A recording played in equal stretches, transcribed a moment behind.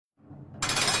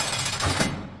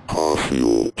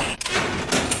your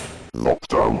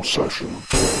lockdown session.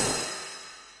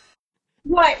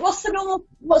 Right, what's the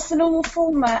normal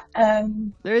format?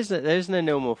 There is no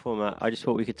normal format. I just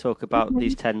thought we could talk about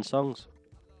these 10 songs.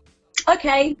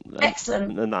 Okay,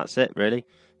 excellent. And that's it, really.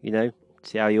 You know,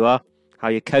 see how you are, how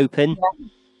you're coping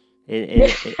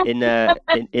in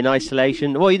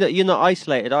isolation. Well, you're not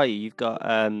isolated, are you? You've got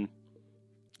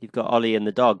Ollie and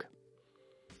the dog.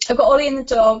 I've got Ollie and the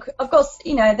dog. I've got,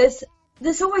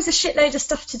 there's always a shitload of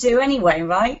stuff to do anyway,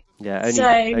 right? Yeah,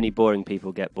 only boring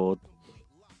people get bored.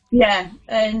 Yeah,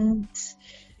 and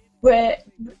we're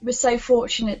so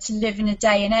fortunate to live in a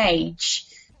day and age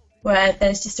where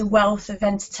there's just a wealth of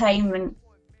entertainment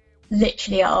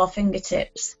literally at our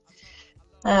fingertips.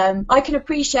 I can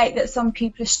appreciate that some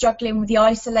people are struggling with the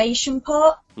isolation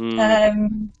part.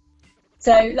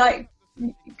 So, like,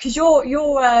 because you're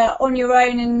on your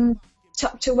own and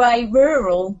tucked away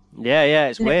rural. Yeah,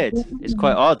 it's weird. It's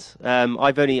quite odd.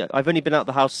 I've only been out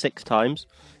the house 6 times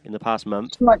in the past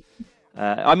month.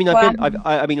 I mean,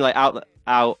 I've been like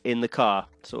out in the car,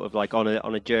 sort of like on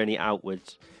a journey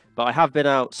outwards. But I have been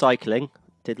out cycling.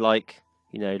 Did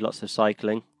lots of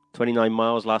cycling. 29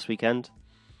 miles last weekend.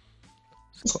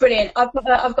 It's brilliant. I've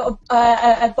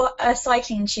got a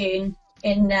cycling tune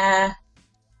in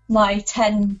my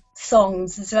 10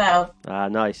 songs as well. Ah,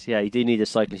 nice. Yeah, you do need a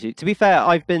cycling tune. To be fair,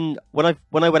 when I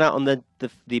went out on the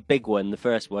big one, the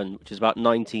first one, which is about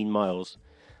 19 miles.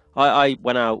 I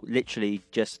went out literally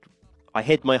I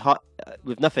hid my hut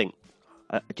with nothing,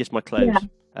 just my clothes.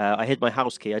 Yeah. I hid my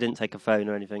house key. I didn't take a phone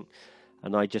or anything,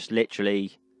 and I just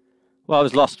literally. Well, I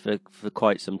was lost for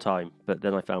quite some time, but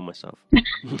then I found myself.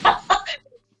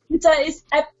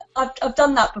 I've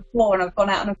done that before, and I've gone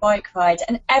out on a bike ride,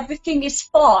 and everything is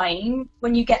fine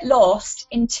when you get lost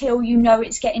until you know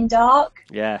it's getting dark.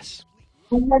 Yes.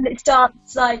 And then it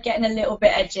starts like getting a little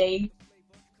bit edgy.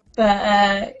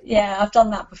 But yeah, I've done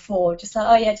that before. Just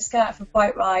like, just go out for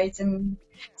bike rides, and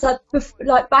so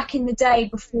like back in the day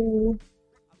before,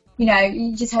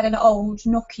 you just had an old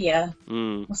Nokia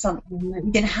or something.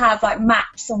 You didn't have like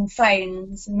maps on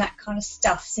phones and that kind of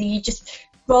stuff, so you just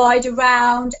ride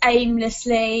around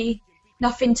aimlessly,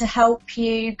 nothing to help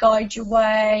you guide your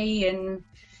way, and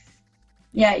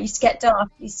yeah, it used to get dark.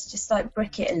 You used to just like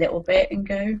brick it a little bit and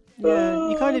go. Yeah,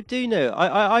 you kind of do know.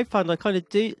 I found I kind of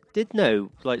did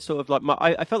know, like sort of like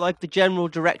I felt like the general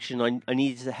direction I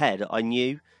needed to head. I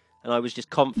knew, and I was just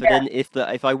confident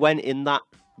if I went in that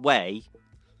way,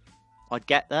 I'd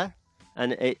get there,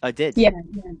 and I did. Yeah.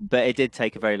 But it did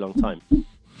take a very long time.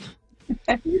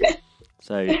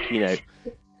 So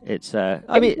it's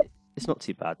I mean it's not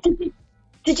too bad.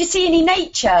 Did you see any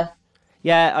nature?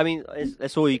 Yeah, I mean,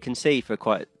 that's all you can see for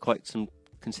quite some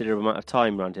considerable amount of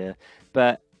time around here.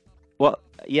 But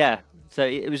so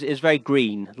it was very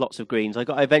green, lots of greens. I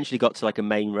eventually got to like a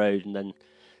main road, and then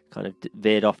kind of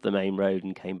veered off the main road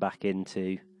and came back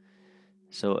into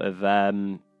sort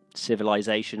of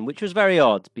civilization, which was very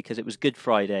odd because it was Good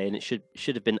Friday and it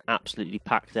should have been absolutely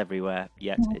packed everywhere.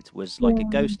 Yet it was like a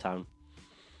ghost town.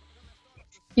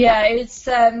 Yeah, it's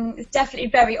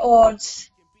definitely very odd.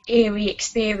 Eerie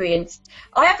experience.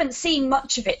 I haven't seen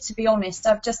much of it, to be honest.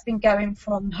 I've just been going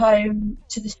from home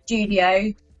to the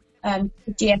studio, the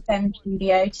GFM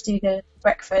studio, to do the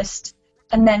breakfast,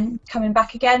 and then coming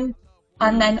back again.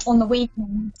 And then on the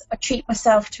weekends, I treat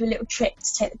myself to a little trip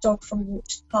to take the dog for a walk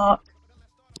to the park.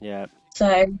 Yeah.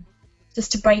 So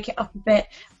just to break it up a bit,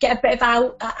 get a bit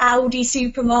of Aldi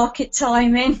supermarket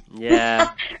time in.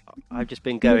 Yeah, I've just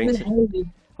been going to.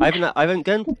 I haven't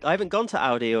gone to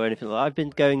Aldi or anything like that. I've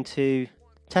been going to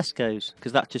Tesco's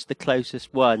because that's just the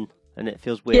closest one, and it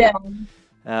feels weird. Yeah.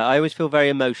 I always feel very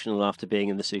emotional after being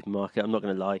in the supermarket. I'm not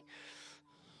going to lie.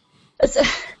 It's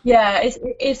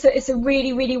a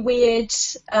really, really weird.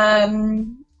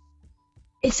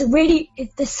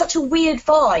 There's such a weird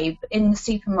vibe in the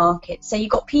supermarket. So you've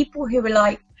got people who are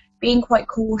like being quite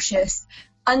cautious,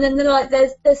 and then they're like,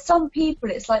 there's some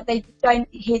people. It's like they don't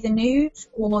hear the news,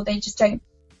 or they just don't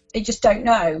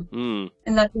know, and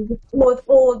like,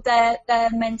 or their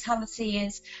mentality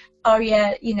is, oh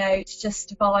yeah, it's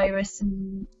just a virus,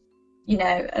 and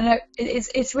and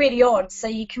it's really odd. So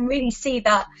you can really see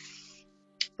that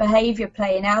behaviour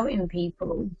playing out in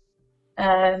people,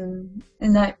 and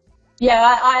like,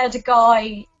 I had a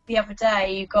guy the other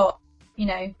day who got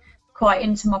quite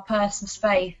into my personal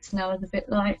space, and I was a bit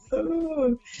like,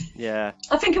 oh. Yeah,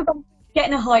 I think I'm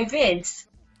getting a high vis.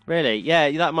 Really? Yeah,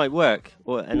 that might work.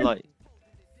 And like,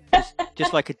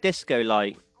 just like a disco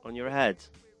light on your head.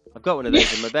 I've got one of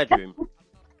those in my bedroom.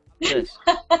 This.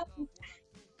 I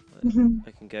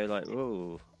can go like,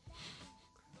 whoa.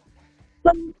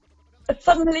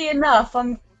 Funnily enough,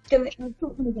 I'm gonna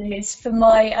do is for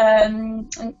my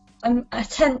I'm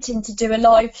attempting to do a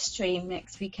live stream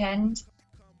next weekend,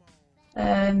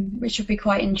 which will be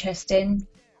quite interesting.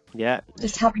 Yeah.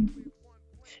 Just having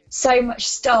so much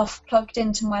stuff plugged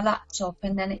into my laptop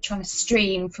and then it trying to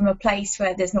stream from a place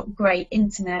where there's not great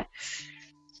internet.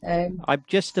 I've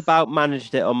just about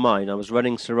managed it on mine. I was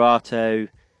running Serato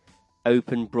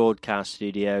Open Broadcast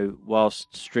Studio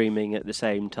whilst streaming at the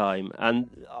same time,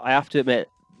 and I have to admit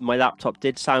my laptop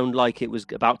did sound like it was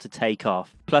about to take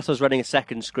off. Plus I was running a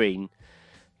second screen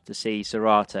to see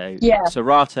Serato. Yeah.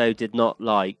 Serato did not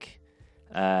like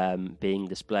being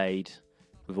displayed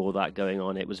with all that going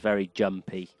on. It was very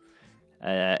jumpy.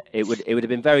 It would have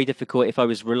been very difficult if I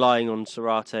was relying on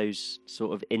Serato's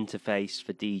sort of interface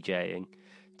for DJing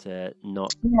to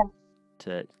not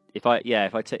to if I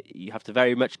you have to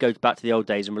very much go back to the old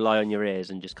days and rely on your ears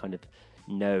and just kind of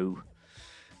know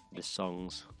the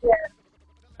songs.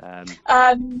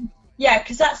 Yeah,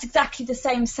 because that's exactly the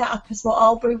same setup as what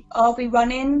I'll be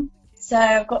running. So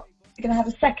I'm going to have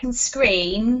a second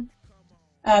screen,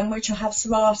 which will have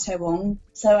Serato on,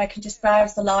 so I can just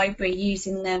browse the library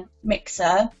using the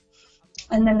mixer,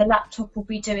 and then the laptop will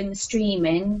be doing the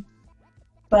streaming.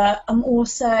 But I'm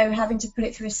also having to put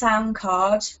it through a sound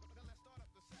card.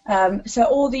 So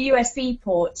all the USB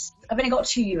ports, I've only got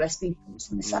 2 USB ports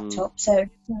on this laptop, so.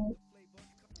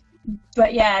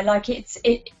 But yeah, like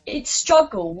it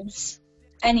struggles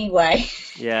anyway.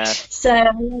 Yeah. So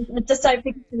I just don't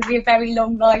think it's going to be a very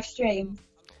long live stream.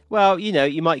 Well,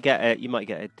 you might get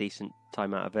a decent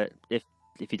time out of it if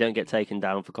you don't get taken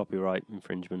down for copyright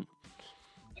infringement.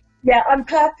 Yeah, I'm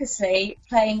purposely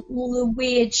playing all the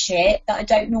weird shit that I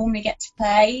don't normally get to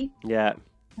play. Yeah.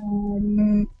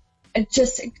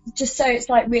 Just so it's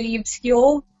like really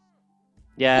obscure.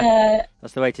 Yeah,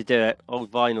 that's the way to do it.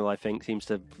 Old vinyl, I think, seems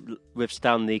to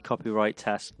withstand the copyright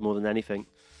test more than anything.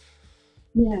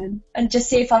 Yeah, and just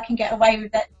see if I can get away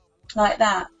with it like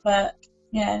that. But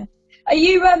yeah, are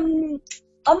you? I'm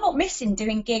not missing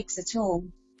doing gigs at all.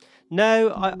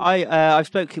 No, I've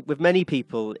spoken with many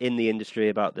people in the industry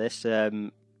about this.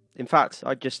 In fact,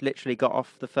 I just literally got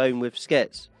off the phone with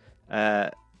Skits,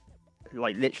 like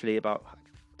literally about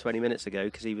 20 minutes ago,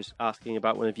 because he was asking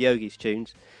about one of Yogi's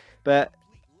tunes. But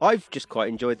I've just quite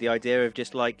enjoyed the idea of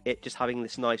just having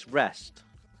this nice rest.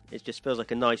 It just feels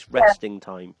like a nice resting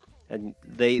time, and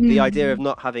the idea of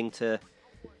not having to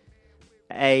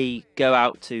go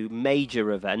out to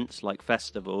major events like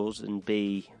festivals and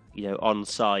be on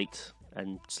site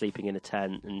and sleeping in a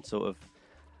tent and sort of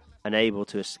unable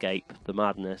to escape the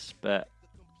madness. But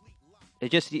it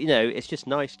just it's just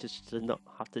nice just to not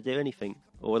have to do anything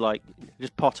or like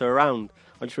just potter around.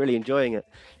 I'm just really enjoying it.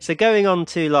 So going on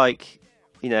to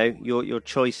your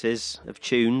choices of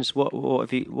tunes.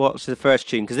 What's the first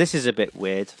tune? Because this is a bit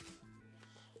weird.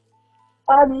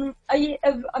 I'm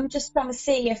just trying to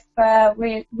see if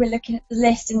we're looking at the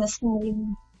list in the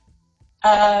same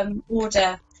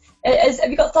order. Have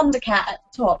you got Thundercat at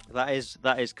the top? That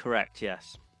is correct.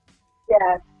 Yes.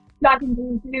 Yeah. Dragon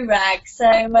Ball Do-Rag. So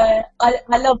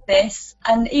I love this,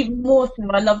 and even more so,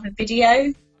 I love the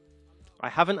video. I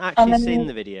haven't actually seen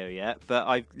the video yet, but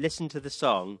I've listened to the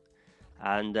song,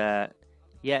 and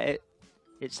it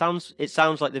sounds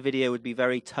like the video would be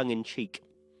very tongue in cheek.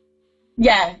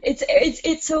 Yeah,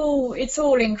 it's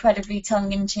all incredibly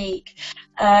tongue in cheek.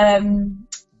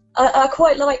 I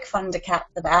quite like Thundercat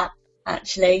for that,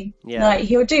 actually. Yeah. Like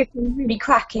he'll do some really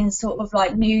cracking sort of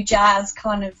like new jazz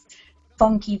kind of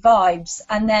funky vibes,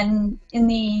 and then in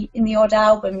the odd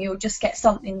album you'll just get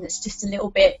something that's just a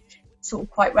little bit sort of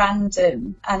quite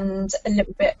random and a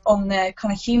little bit on the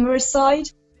kind of humorous side.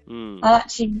 I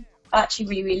actually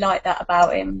really like that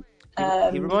about him.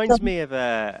 He reminds me of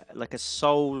a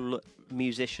soul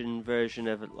musician version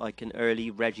of like an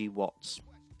early Reggie Watts.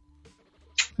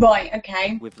 Right.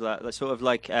 Okay. With sort of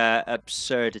like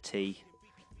absurdity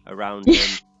around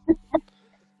him.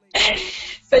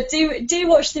 But do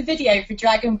watch the video for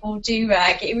Dragon Ball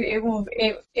Do-Rag. It will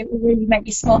really make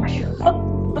you smile.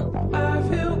 I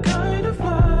feel kind of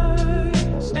fly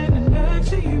standing next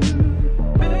to you,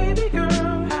 baby girl.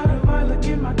 How do I look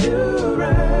in my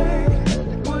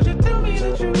do-rag? Would you tell me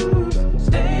the truth?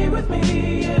 Stay with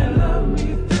me and love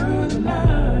me through the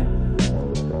night,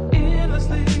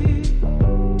 endlessly.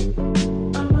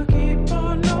 I'ma keep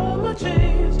on all my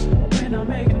chains when I'm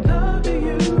making love to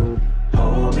you.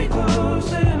 Hold me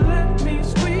close and let me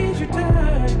squeeze you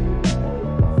tight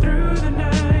through the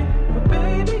night. But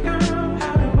baby girl,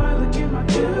 how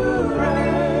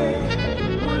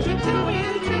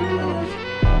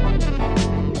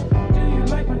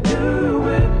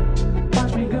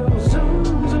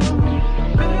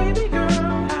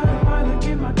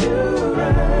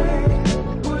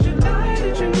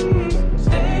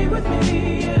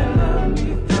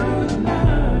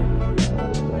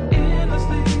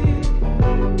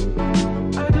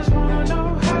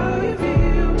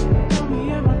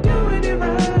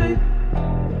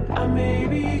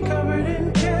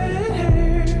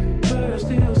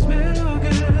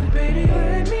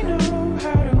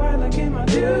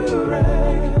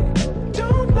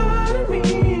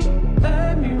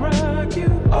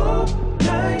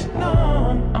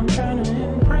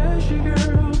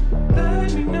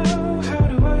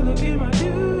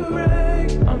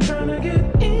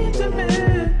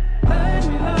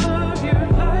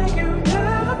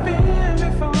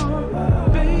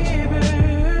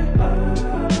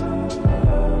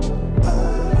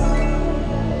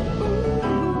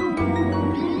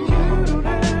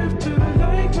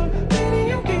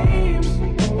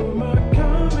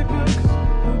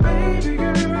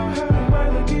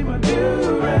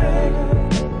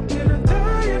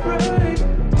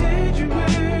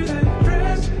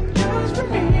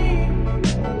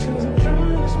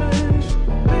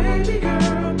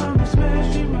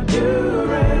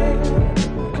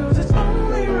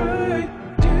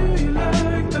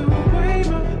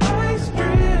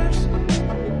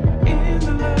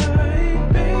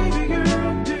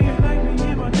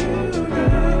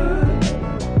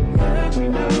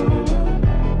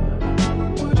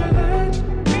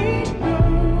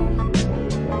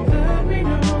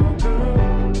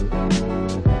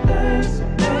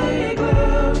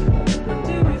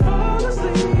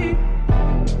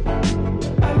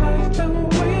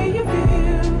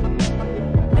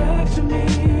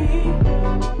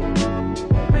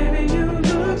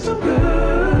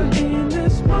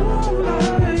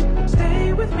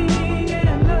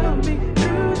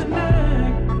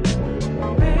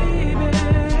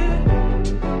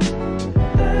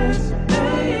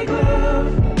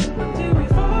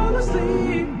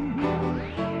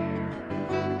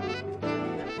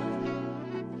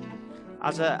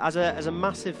as a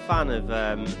massive fan of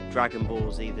Dragon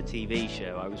Ball Z, the TV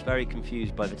show, I was very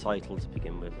confused by the title to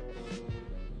begin with,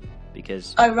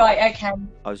 because Oh right, okay.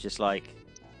 I was just like,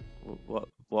 what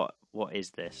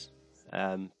is this?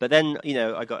 But then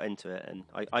I got into it, and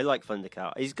I like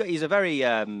Thundercat. He's a very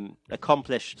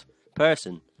accomplished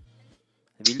person.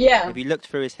 Have you looked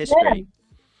through his history?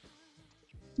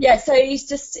 Yeah, so he's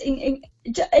just an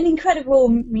incredible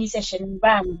musician and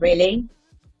band, really.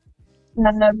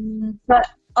 But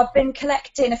I've been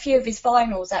collecting a few of his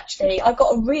vinyls, actually. I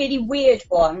got a really weird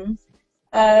one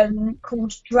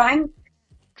called Drank.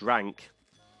 Drank?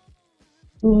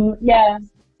 Yeah.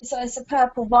 So it's a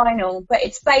purple vinyl, but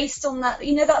it's based on that,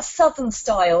 that southern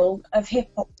style of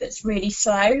hip-hop that's really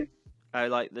slow. Oh,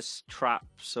 like this trap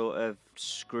sort of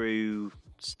screw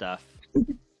stuff.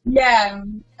 Yeah,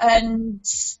 and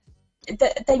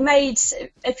they made...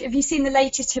 Have you seen the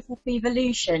latest Hip Hop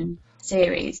Evolution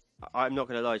series? I'm not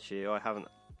going to lie to you, I haven't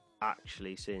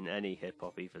actually seen any Hip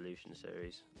Hop Evolution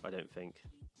series, I don't think.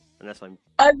 Unless I'm...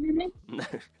 Oh, really? No.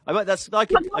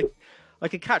 I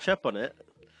could catch up on it.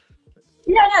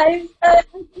 Yeah, no,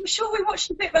 I'm sure we watched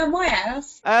a bit around my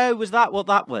house. Oh, was that what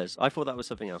that was? I thought that was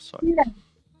something else, sorry. Yeah.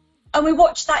 And we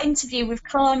watched that interview with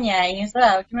Kanye as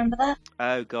well. Do you remember that?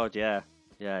 Oh, God, yeah.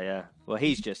 Yeah. Well,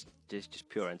 he's just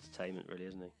pure entertainment, really,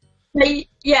 isn't he?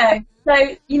 Yeah. So,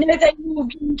 they were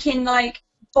drinking, like,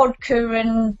 vodka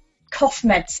and cough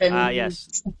medicine.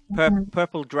 Yes.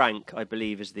 Purple Drank, I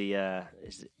believe, is the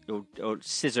or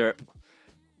scissor.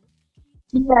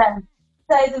 Yeah.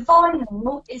 So the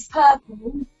vinyl is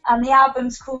purple and the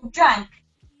album's called Drank.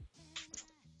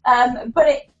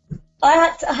 But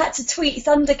I had to tweet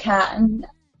Thundercat and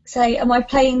say, am I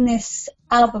playing this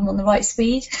album on the right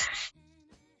speed?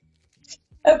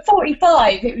 At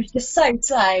 45, it was just so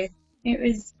slow. It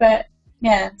was, but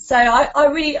yeah. So I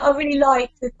really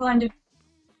like the kind of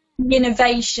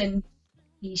innovation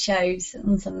he shows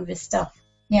on some of his stuff.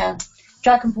 Yeah,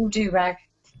 Dragon Ball Do-Rag.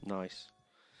 Nice.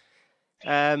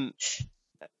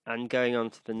 And going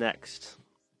on to the next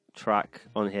track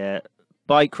on here,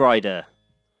 Bike Rider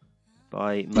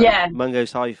by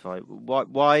Mungo's Hi-Fi.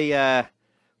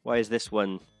 Why is this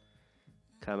one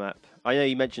come up? I know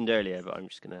you mentioned earlier, but I'm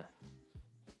just gonna,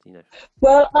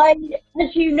 Well,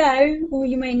 as you know, or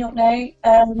you may not know,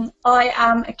 I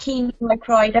am a keen bike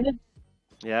rider.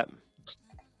 Yeah.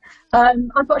 I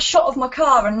got shot of my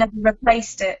car and never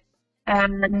replaced it,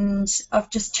 and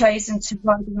I've just chosen to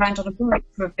ride around on a bike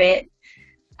for a bit.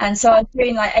 And so I was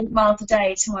doing like 8 miles a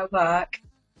day to my work,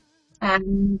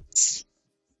 and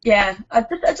yeah, I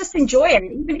just enjoy it.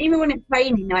 Even when it's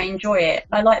raining, I enjoy it.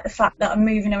 I like the fact that I'm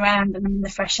moving around and I'm in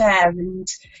the fresh air, and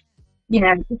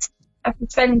I've been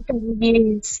spending several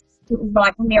years sort of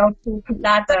like on the old corporate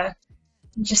ladder,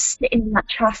 and just sitting in that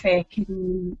traffic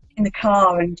in the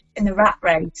car and in the rat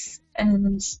race,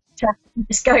 and to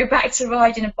just go back to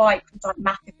riding a bike was like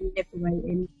massively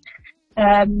liberating.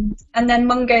 And then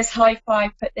Mungo's Hi-Fi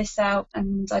put this out,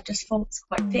 and I just thought it's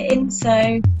quite fitting, so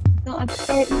I thought I'd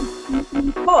throw it in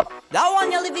the pot. That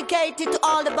one you're dedicated to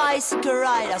all the bicycle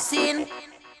riders, seen?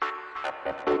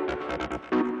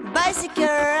 Bicycle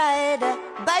rider,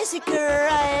 bicycle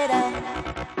rider.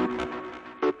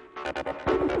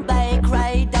 Bike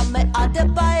rider, me other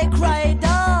bike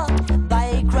rider.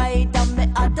 Bike rider, me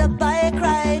other bike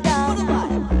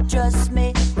rider. Just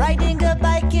me, riding a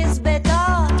bike is better.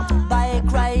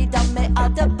 Bike rider, me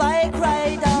other bike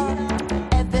rider.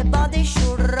 Everybody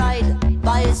should ride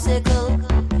bicycle.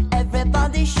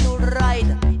 Everybody should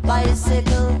ride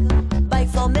bicycle. Bike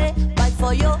for me, bike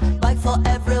for you, bike for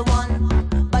everyone.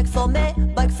 Bike for me,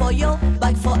 bike for you,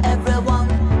 bike for everyone.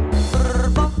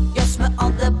 Yes, me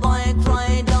other bike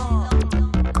rider.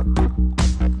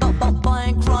 Bike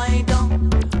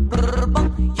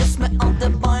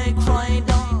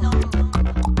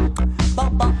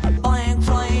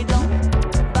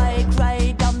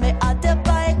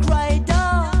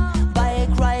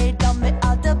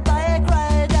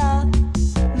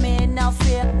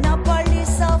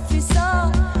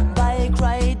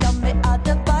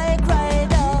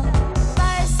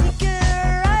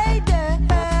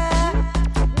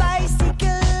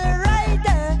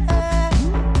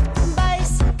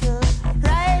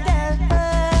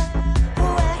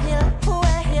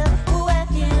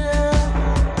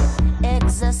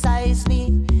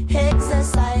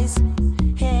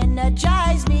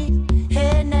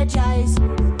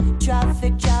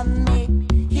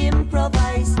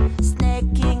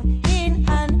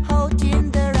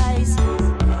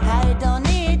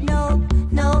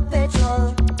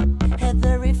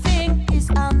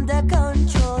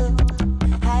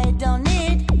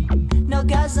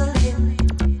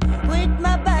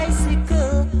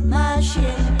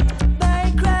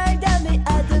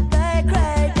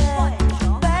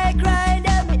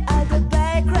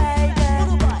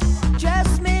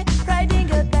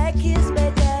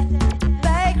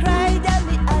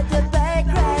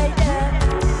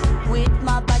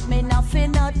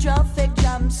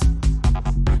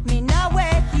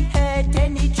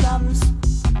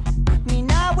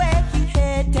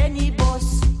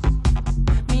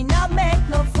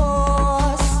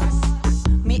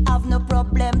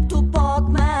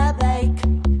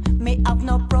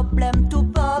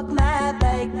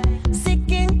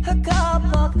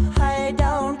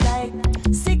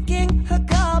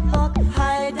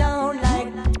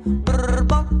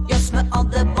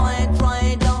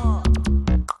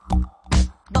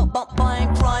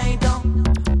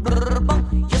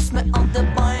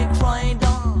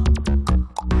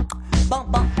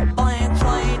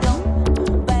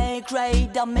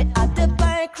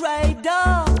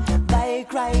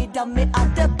rider, me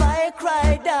at the bike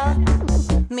rider.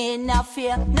 Me no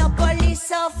fear no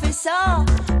police officer.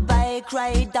 Bike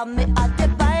rider, me at the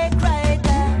bike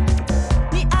rider.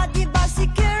 Me at the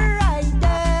bicycle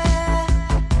rider.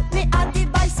 Me at the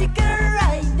bicycle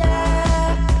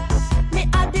rider. Me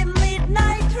at the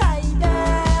midnight rider.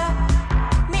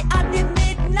 Me at the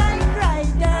midnight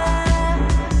rider.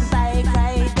 Bike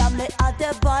rider, me at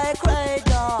the bike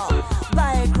rider.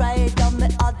 Bike rider, me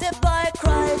at the bike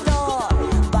rider.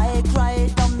 Bike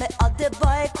rider, me at the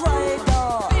bike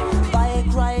rider.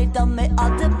 Bike rider, me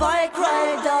at the bike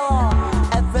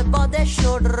rider. Everybody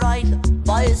should ride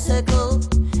bicycle.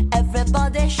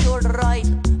 Everybody should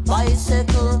ride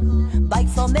bicycle. Bike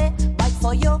for me, bike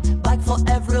for you, bike for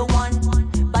everyone.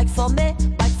 Bike for me,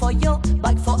 bike for you,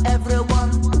 bike for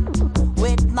everyone.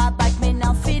 With my bike, me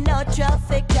now feel no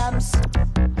traffic jams.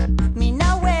 Me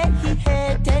now where he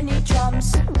hate any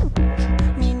jumps.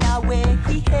 Me now where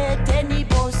he hate any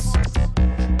bus.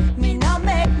 Me now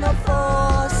make no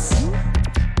fuss.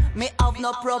 Me have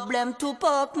no problem to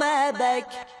park my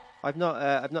bike. I've not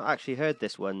actually heard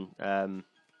this one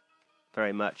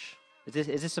very much. Is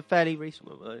this a fairly recent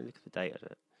one? Look at the date of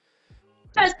it.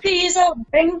 That's 2 years old, I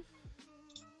think.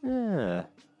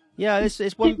 Yeah.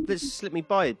 It's one that's slipped me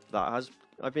by. That has.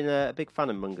 I've been a big fan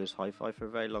of Mungo's Hi-Fi for a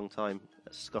very long time.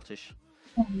 A Scottish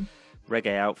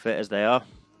reggae outfit as they are.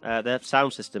 Their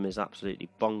sound system is absolutely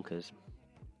bonkers.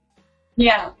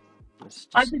 Yeah. It's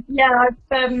I just,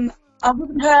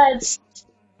 haven't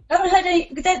heard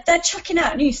any. They're chucking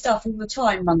out new stuff all the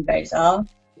time. Mungo's are.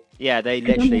 yeah, they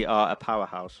literally are a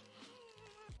powerhouse.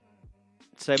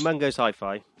 So Mungo's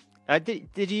Hi-Fi.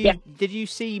 Did you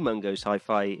see Mungo's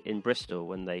Hi-Fi in Bristol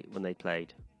when they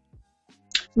played?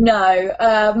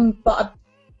 No, but I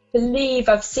believe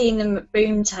I've seen them at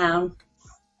Boomtown.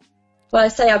 Well, I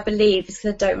say I believe because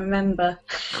I don't remember.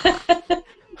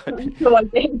 I'm sure I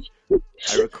did.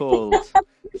 I recalled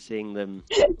seeing them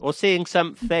or seeing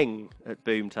something at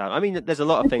Boomtown. I mean, there's a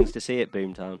lot of things to see at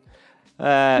Boomtown.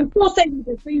 Four things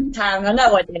at Boomtown. I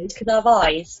know I did because I have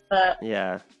eyes, but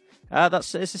Yeah,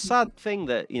 it's a sad thing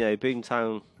that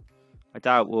Boomtown. I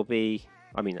doubt will be.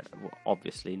 I mean, will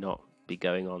obviously not be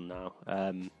going on now.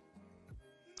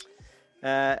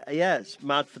 Yeah, it's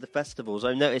mad for the festivals.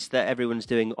 I've noticed that everyone's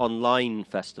doing online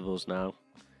festivals now,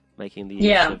 making the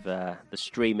use of the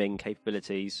streaming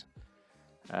capabilities.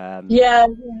 yeah.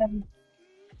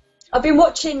 I've been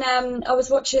watching. I was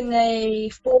watching the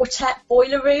Fortet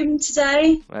Boiler Room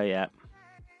today, Oh yeah,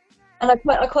 and I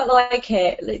quite like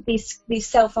it. Like these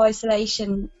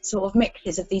self-isolation sort of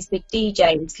mixes of these big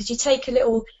DJs, because you take a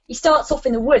little. He starts off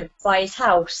in the woods by his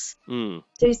house, so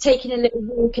he's taking a little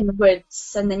walk in the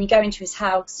woods, and then you go into his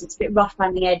house. It's a bit rough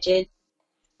around the edges.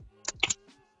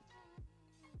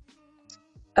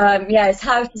 Yeah, his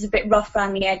house is a bit rough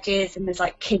around the edges, and there's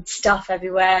like kid stuff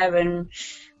everywhere, and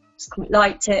just quite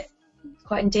liked it. It's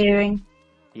quite endearing.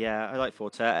 yeah. I like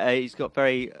Forte. He's got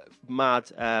very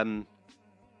mad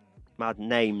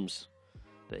names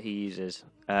that he uses.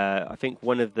 I think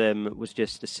one of them was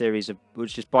just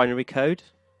binary code.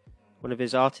 One of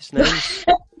his artist names.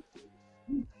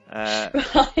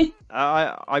 Right.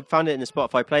 I found it in the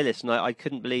Spotify playlist, and I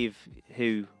couldn't believe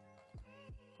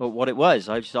what it was.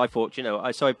 I thought,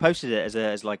 so I posted it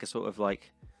as like a sort of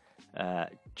like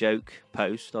joke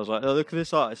post. I was like, oh, look at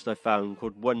this artist I found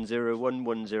called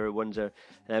 10111010, and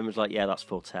then was like, yeah, that's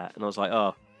Fortet, and I was like,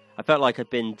 oh, I felt like I'd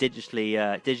been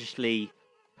digitally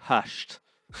hushed.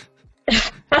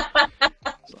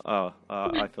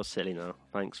 I feel silly now.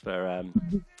 Thanks for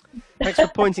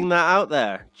pointing that out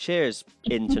there. Cheers,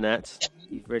 internet.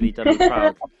 You've really done me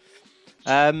proud.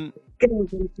 Good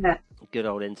old internet. Good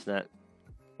old internet.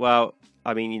 Well,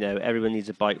 I mean, everyone needs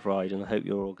a bike ride, and I hope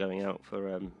you're all going out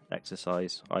for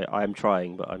exercise. I am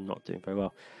trying, but I'm not doing very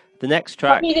well. The next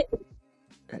track.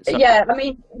 Yeah, I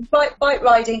mean, bike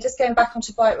riding, just going back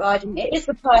onto bike riding, it is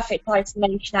the perfect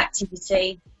isolation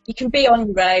activity. You can be on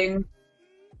your own.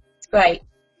 It's great.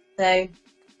 So,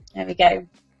 there we go.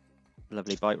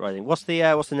 Lovely bike riding. What's the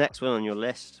next one on your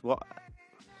list? What?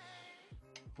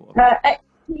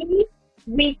 XP,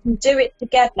 We Can Do It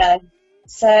Together.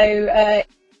 So, a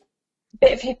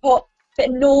bit of hip hop, bit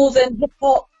of northern hip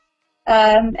hop.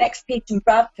 XP from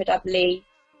Bradford, I believe.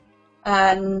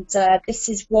 And this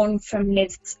is one from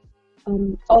his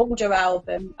older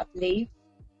album, I believe.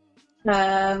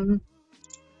 And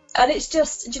it's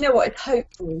just, do you know what? It's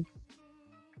hopeful.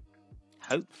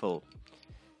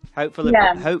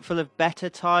 Hopeful of better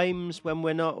times when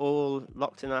we're not all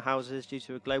locked in our houses due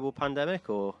to a global pandemic,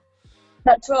 or?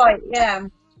 That's right, yeah.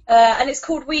 And it's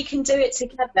called We Can Do It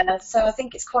Together. So I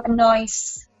think it's quite a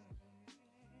nice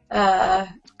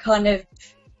kind of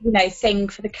thing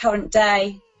for the current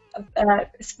day.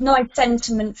 It's nice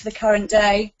sentiment for the current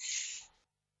day.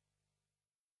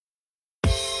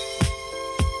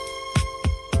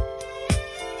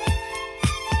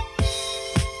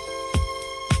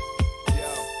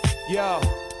 Yo,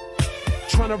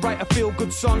 trying to write a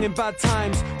feel-good song in bad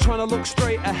times, trying to look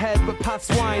straight ahead but paths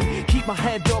wind, keep my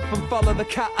head up and follow the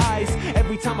cat eyes.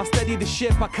 Every time I steady the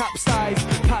ship I capsize.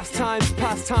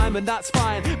 Past time and that's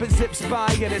fine, but zips by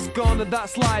and it's gone and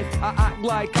that's life. I act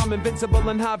like I'm invincible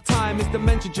and have time. Is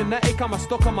dementia genetic? Am I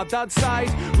stuck on my dad's side?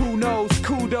 Who knows?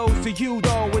 Kudos to you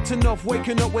though. It's enough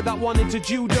waking up without wanting to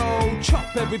judo.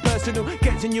 Chop every person who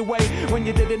gets in your way when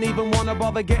you didn't even want to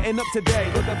bother getting up today.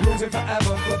 But the blues ain't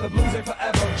forever, but the blues ain't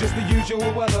forever. Just the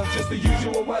usual weather, just the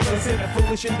usual weather. It's in a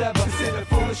foolish endeavor, it's in a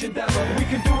foolish endeavor. We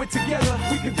can do it together,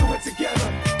 we can do it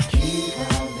together. Keep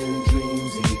having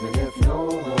dreams even if no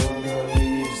one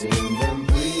believes in them.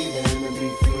 Breathing and be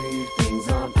free, things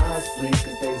aren't as bleak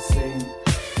as they seem.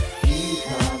 Keep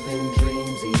having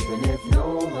dreams even if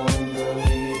no one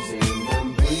believes in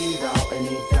them. Breathe out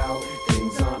any doubt,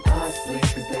 things aren't as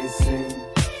bleak as they seem.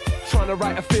 Trying to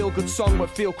write a feel-good song but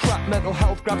feel crap. Mental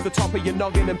health grabs the top of your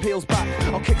noggin and peels back,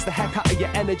 or kicks the heck out of your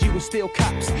energy with steel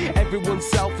caps. Everyone's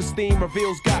self-esteem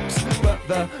reveals gaps, but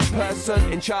the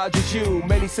person in charge is you.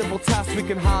 Many simple tasks we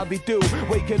can hardly do.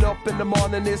 Waking up in the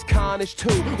morning is carnage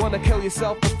too. Wanna kill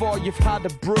yourself before you've had a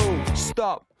brew.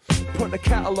 Stop. Put the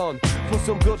kettle on, put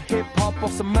some good hip-hop or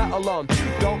some metal on.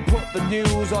 Don't put the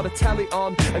news or the telly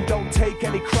on, and don't take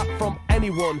any crap from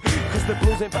anyone, cause the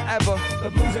blues ain't forever, the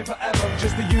blues ain't forever.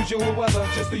 Just the usual weather,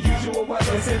 just the usual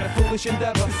weather. It's in a foolish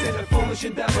endeavor, it's in a foolish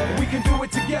endeavor. We can do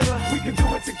it together, we can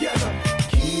do it together.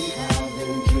 Keep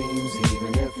having dreams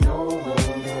even if no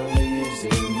one believes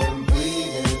in them.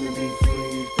 Breathing and be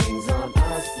free, things aren't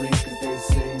as bleak as they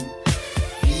seem.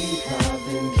 Keep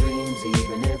having dreams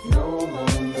even if no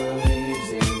one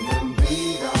believes in them.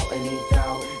 Breathe out any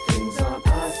doubt, things aren't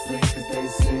as bleak as they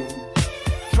seem.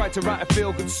 Tried to write a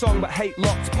feel-good song but hate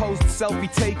lots. Posed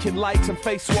selfie taking likes and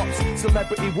face swaps.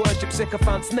 Celebrity worship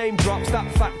sycophants, name drops. That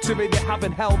factory they have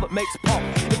in hell that makes pop.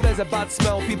 If there's a bad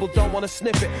smell people don't want to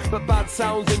sniff it, but bad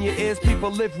sounds in your ears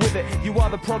people live with it. You are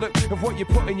the product of what you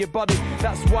put in your body.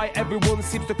 That's why everyone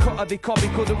seems to cut a copy.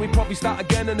 Couldn't we probably start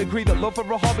again and agree that love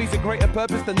for a hobby's a greater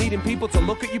purpose than needing people to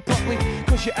look at you properly?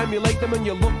 Cause you emulate them and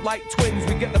you look like twins.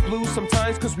 We get the blues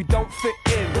sometimes cause we don't fit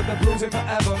in. But the blues ain't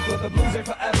forever, but the blues ain't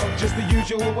forever. Just the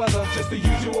usual weather, just the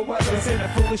usual weather. It's in a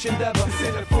foolish endeavor, it's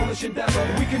in a foolish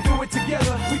endeavor. We can do it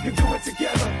together, we can do it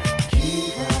together.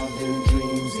 Keep having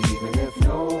dreams even if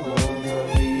no one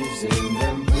believes in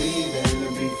them. Breathing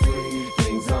and be free,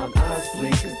 things aren't as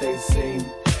bleak as they seem.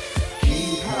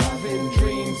 Keep having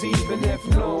dreams even if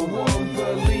no one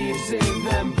believes in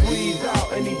them. Breathe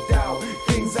out any doubt,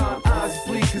 things aren't as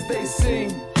bleak as they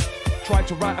seem. Tried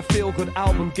to write a feel-good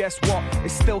album, guess what?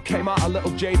 It still came out a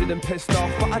little jaded and pissed off.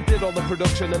 But I did all the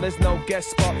production and there's no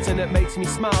guest spots, and it makes me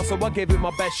smile, so I gave it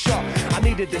my best shot. I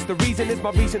needed this, the reason is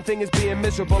my recent thing is being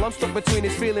miserable. I'm stuck between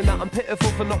this feeling that I'm pitiful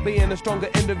for not being a stronger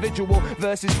individual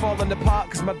versus falling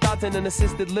apart cause my dad's in an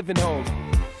assisted living home.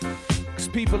 Cause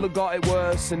people have got it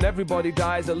worse and everybody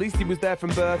dies. At least he was there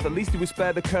from birth, at least he was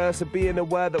spared the curse of being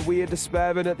aware that we are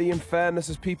despairing at the unfairness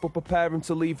as people prepare him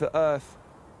to leave the earth.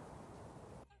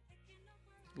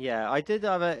 Yeah, I did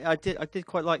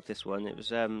quite like this one. It was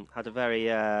had a very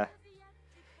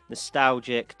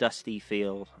nostalgic, dusty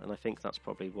feel, and I think that's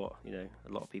probably what a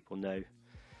lot of people know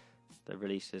the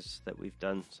releases that we've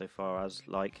done so far as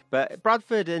like. But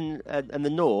Bradford and the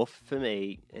North for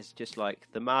me is just like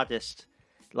the maddest,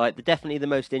 like definitely the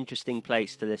most interesting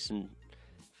place to listen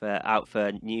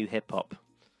for new hip hop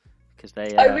because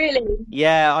they. Oh really?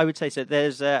 Yeah, I would say so.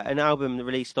 There's an album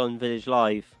released on Village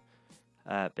Live.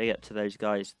 Big up to those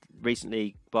guys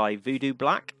recently by Voodoo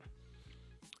Black,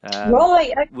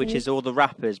 right? Okay. Which is all the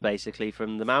rappers basically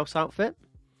from the Mouse outfit.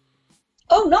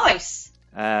 Oh, nice.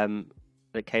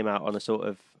 That came out on a sort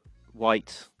of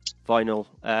white vinyl,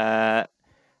 and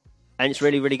it's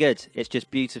really, really good. It's just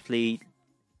beautifully.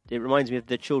 It reminds me of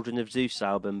the Children of Zeus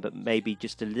album, but maybe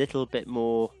just a little bit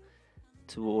more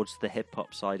towards the hip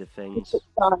hop side of things.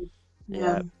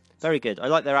 Yeah. Very good. I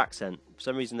like their accent. For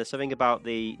some reason, there's something about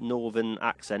the northern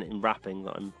accent in rapping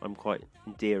that I'm quite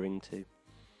endearing to.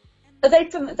 Are they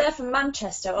they're from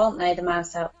Manchester, aren't they? The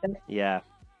Mouse outfit. Yeah.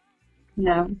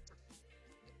 No.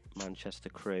 Manchester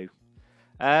crew.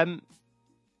 Yeah,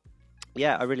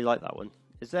 I really like that one.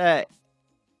 Is there?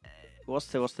 What's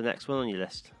the next one on your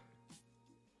list?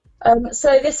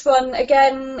 So this one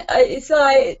again, it's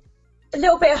like a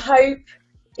little bit of hope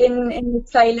in the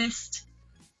playlist.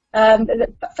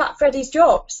 Fat Freddy's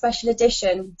Drop special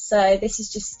edition. So this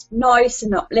is just nice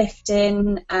and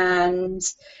uplifting and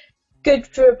good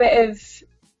for a bit of,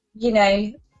 you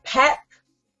know, pep,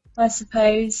 I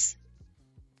suppose.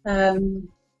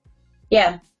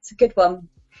 Yeah, it's a good one.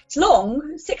 It's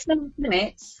long, 6.5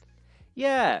 minutes.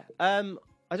 Yeah, I don't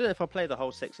know if I'll play the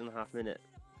whole 6.5 minute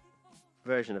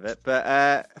version of it, but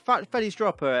Fat Freddy's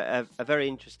Drop are a very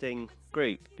interesting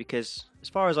group because, as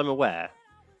far as I'm aware,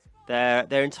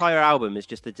 their entire album is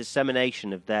just a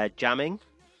dissemination of their jamming.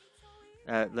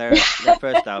 Their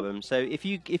first album. So if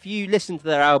you listen to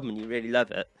their album and you really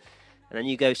love it, and then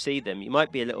you go see them, you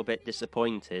might be a little bit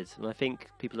disappointed. And I think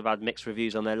people have had mixed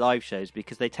reviews on their live shows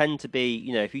because they tend to be,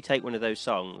 you know, if you take one of those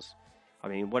songs, I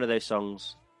mean, one of those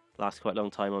songs lasts quite a long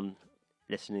time on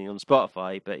listening on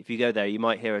Spotify, but if you go there, you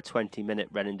might hear a 20-minute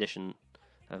rendition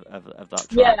of that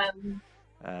track.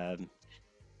 Yeah.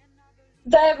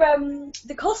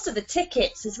 The cost of the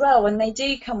tickets as well when they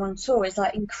do come on tour is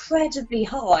like incredibly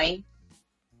high.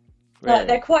 Really? Like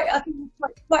they're quite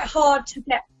hard to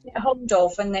get hold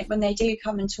of when they do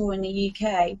come and tour in the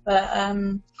UK. But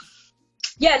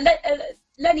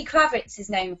Lenny Kravitz is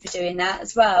known for doing that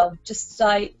as well. Just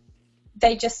like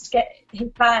they just get his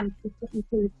band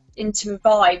into a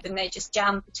vibe and they just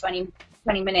jam for 20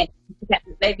 minutes and forget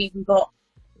that they've even got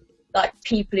like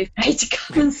people who've paid to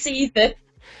come and see them.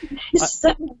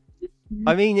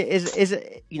 I mean, is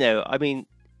it, you know, I mean,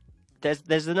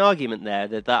 there's an argument there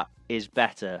that is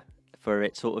better for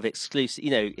its sort of exclusive, you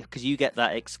know, because you get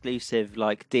that exclusive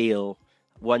like deal,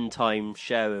 one-time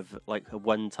show of like a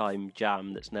one-time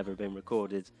jam that's never been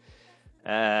recorded.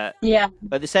 Yeah.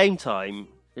 But at the same time,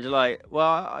 it's like,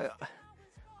 well,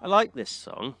 I like this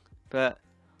song, but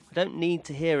I don't need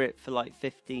to hear it for like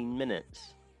 15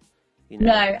 minutes. You know?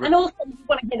 No, and also you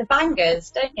want to hear the bangers,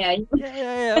 don't you?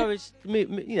 Yeah. I was,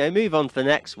 move on to the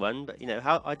next one. But you know,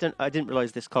 I didn't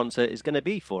realise this concert is going to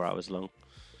be 4 hours long.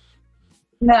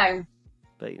 No.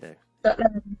 But you know, But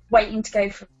waiting to go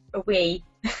for a wee.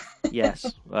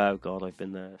 Yes. Oh God, I've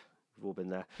been there. We've all been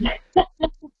there.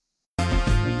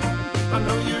 I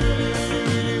know you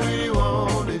really, really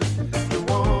want it. You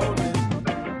want it.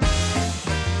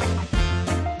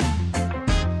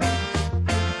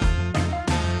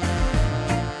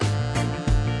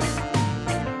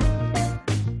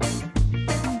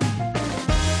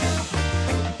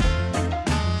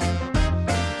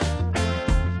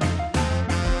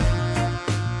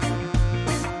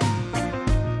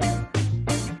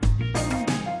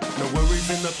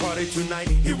 Party tonight,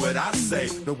 hear what I say.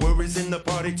 No worries in the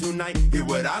party tonight, hear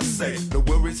what I say. No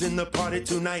worries in the party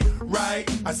tonight, right?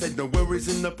 I said no worries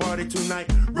in the party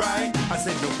tonight, right? I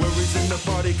said no worries in the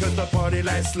party cause the party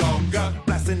lasts longer.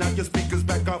 Blasting out your speakers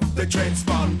back off the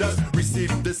transponders.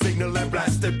 Receive the signal and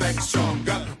blast it back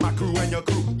stronger. My crew and your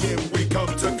crew, yeah, we come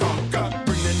to conquer.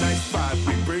 Bring the nice vibe,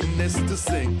 we bring this to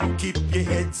sing. Keep your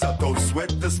heads up, don't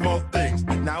sweat the small things.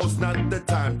 Now's not the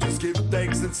time, just give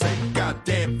thanks and say,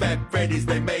 goddamn Fat Freddy's,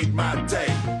 they made my day.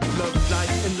 Love, light,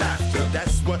 and laughter,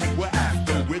 that's what we're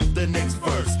after. With the next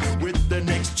verse, with the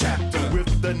next chapter,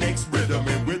 with the next rhythm,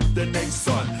 and with the next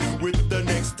sun, with the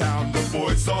next town, the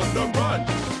boys on the run.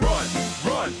 Run,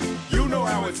 run, you know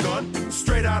how it's done.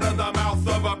 Straight out of the mouth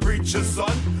of a preacher's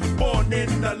son. Born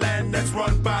in the land that's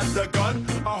run by the gun.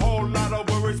 A whole lot of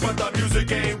worries, but the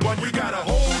music ain't one. We gotta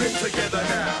hold it together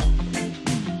now.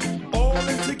 Hold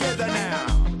it together now.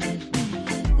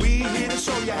 We here to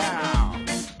show you how.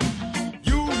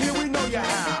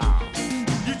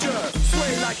 You just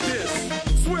sway like this,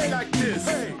 sway like this,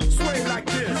 hey, sway like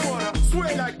this. You wanna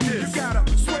sway like this, you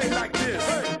gotta sway like this,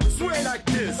 hey, sway like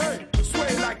this, hey,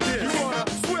 sway like this. You wanna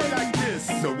sway like this.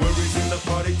 No worries in the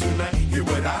party tonight, hear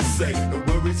what I say. No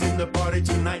worries in the party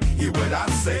tonight, hear what I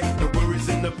say. No worries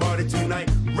in the party tonight,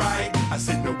 right? I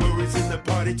said no worries in the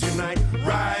party tonight,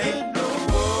 right? No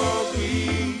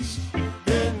worries,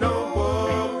 yeah, no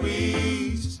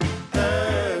worries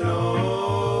at all.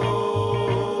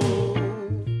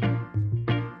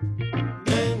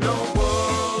 Ain't no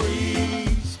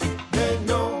worries, ain't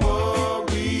no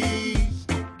worries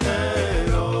at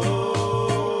all.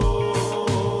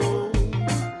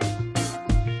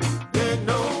 Ain't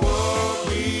no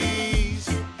worries,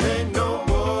 ain't no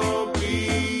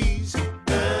worries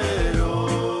at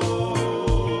all.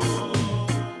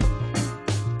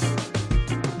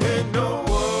 Ain't no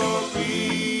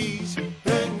worries,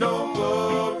 ain't no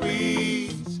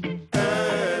worries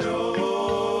at all.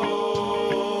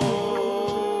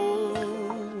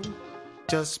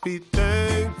 Just be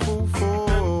thankful for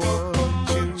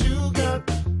what you got,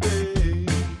 babe.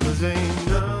 'Cause ain't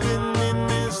nothing in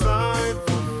this life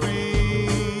for free.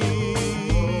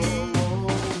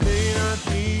 May not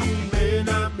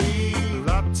be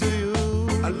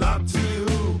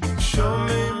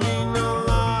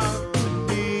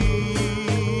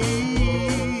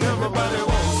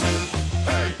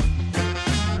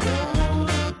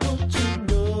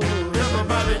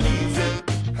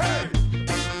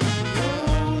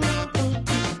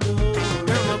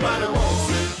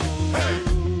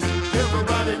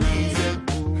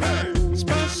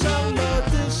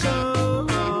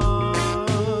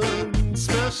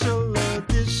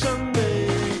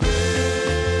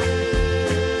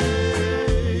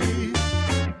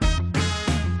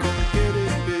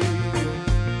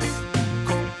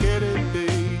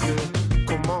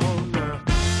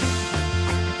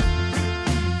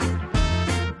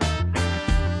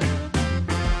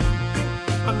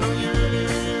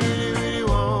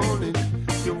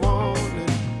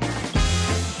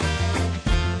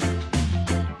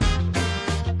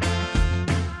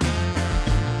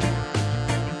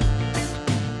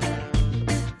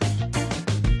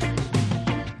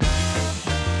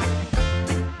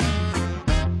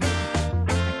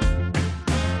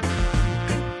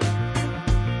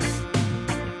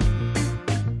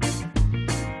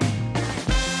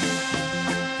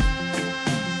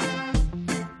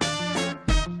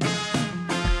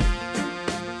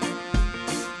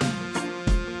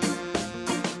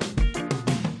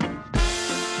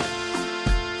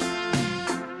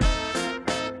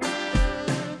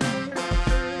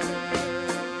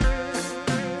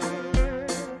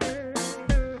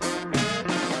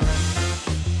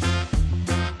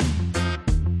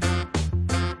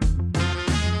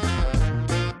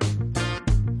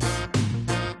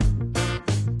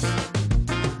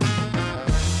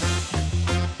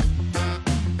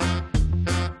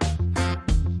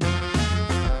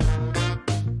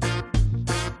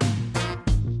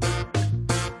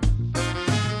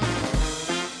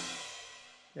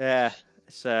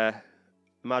It's a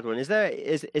mad one. Is this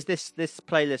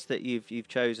playlist that you've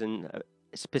chosen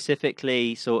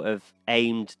specifically sort of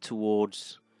aimed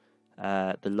towards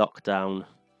the lockdown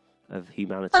of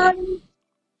humanity?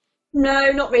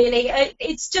 No, not really.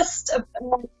 It's just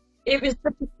it was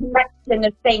just a collection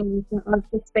of things that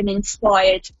I've just been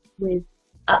inspired with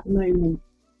at the moment.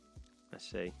 I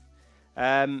see.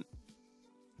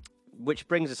 Which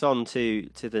brings us on to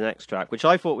the next track, which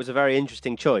I thought was a very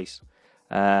interesting choice.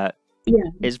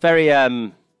 It's very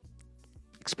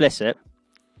explicit.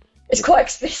 It's quite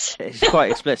explicit. It's quite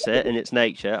explicit in its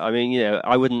nature. I mean,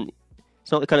 I wouldn't.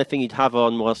 It's not the kind of thing you'd have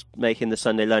on whilst making the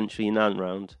Sunday lunch for your nan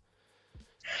round.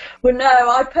 Well, no,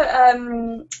 I put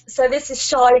so this is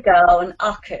Shy Girl and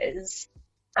Uckers,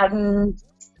 and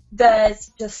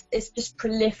it's just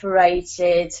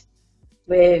proliferated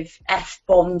with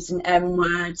F-bombs and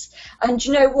M-words. And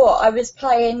you know what? I was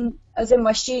in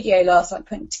my studio last night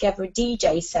putting together a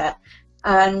DJ set,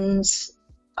 and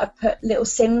I put Little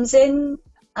Sims in,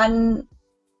 and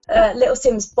Little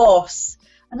Sims Boss,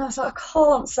 and I was like, I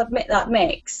can't submit that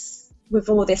mix with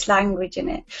all this language in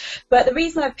it. But the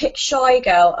reason I picked Shy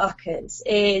Girl Uckers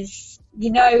is,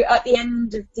 at the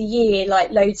end of the year,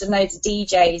 like loads and loads of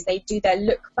DJs, they do their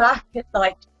look back at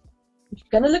like, you're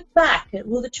going to look back at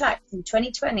all the tracks in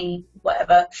 2020,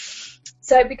 whatever.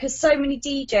 So because so many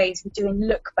DJs were doing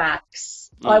look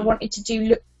backs, I wanted to do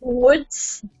look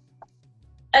forwards.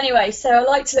 Anyway, so I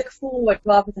like to look forward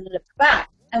rather than look back.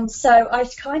 And so I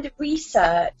kind of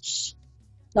researched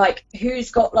like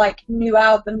who's got like new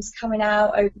albums coming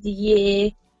out over the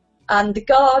year. And The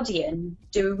Guardian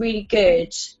do a really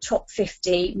good top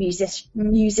 50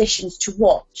 musicians to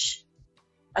watch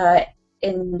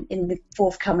in the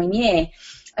forthcoming year.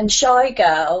 And Shy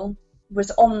Girl was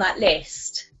on that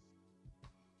list.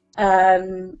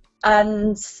 And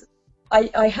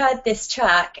I heard this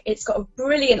track. It's got a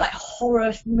brilliant like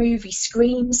horror movie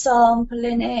scream sample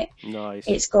in it. Nice.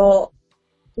 It's got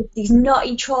these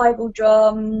nutty tribal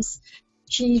drums.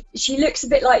 She looks a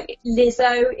bit like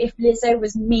Lizzo if Lizzo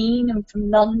was mean and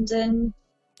from London.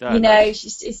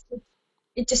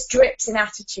 It just drips in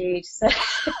attitude. So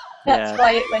that's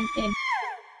why it went in.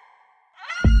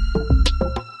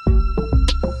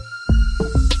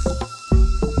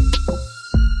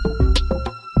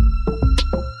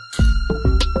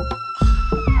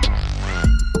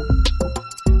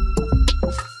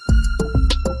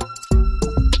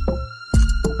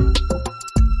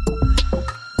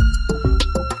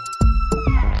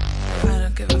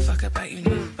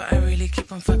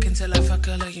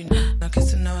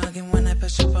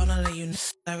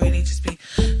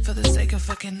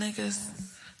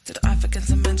 Did I forget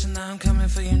to mention that I'm coming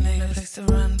for you niggas? Place to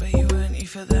run, but you weren't you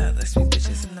for that. There's me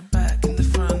bitches in the back, in the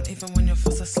front. Even when you're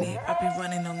fast asleep, I'll be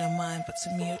running on your mind. But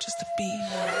to me, you're just a beat.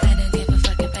 I don't give a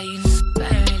fuck about you,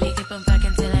 but I really keep on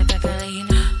fucking till I fuck all of you.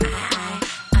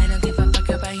 I don't give a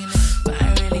fuck about you, but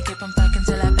I really keep on fucking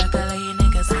till I fuck all of you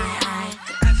niggas.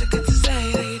 I forget to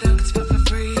say that you don't get to fuck for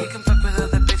free. You can fuck with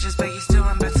other bitches, but you still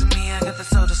run back to me. I got the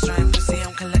soda strength, pussy.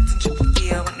 I'm collecting triple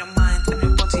V. I want your mind and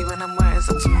your body when I'm where it's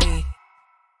up to me.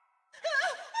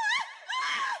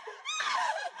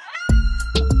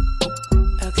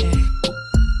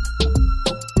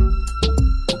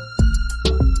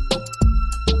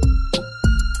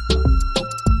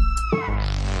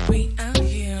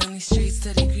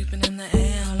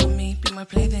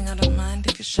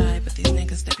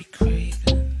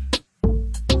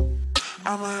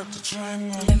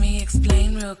 Let me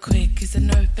explain real quick. He's a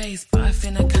no face, but I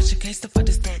finna catch a case to fight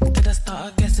this dick. Did I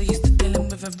start? I guess I used to dealing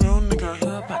with a real nigga.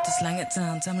 You're about to slang it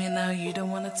down. Tell me now, you don't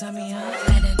wanna tell me how.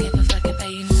 I don't give a fuck about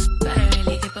you, but I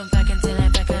really keep on fucking till I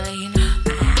fuck all of you.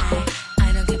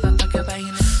 I don't give a fuck about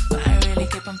you, but I really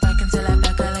keep on fucking till I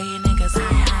fuck all of you niggas.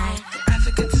 I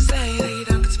forget to say that you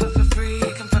don't get to fuck for free.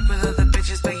 You can fuck with other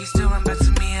bitches, but you still run back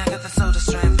to me. I got the soda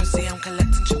strength, pussy. I'm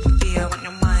collecting triple V. I want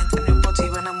your mind and your body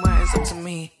when I'm where it's up to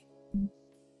me.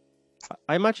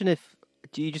 I imagine if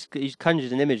you just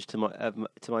conjured an image to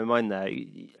my mind there.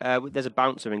 There's a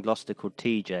bouncer in Gloucester called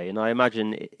TJ, and I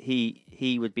imagine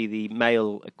he would be the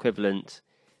male equivalent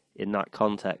in that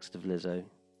context of Lizzo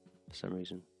for some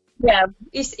reason. Yeah,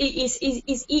 he's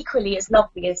equally as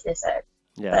lovely as Lizzo.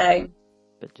 Yeah,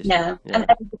 so, and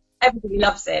everybody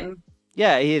loves him.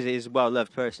 Yeah, he is. He's a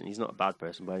well-loved person. He's not a bad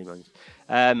person by any means.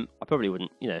 I probably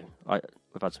wouldn't.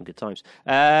 We've had some good times.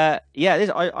 I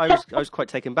was quite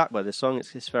taken back by this song.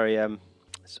 It's very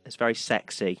it's very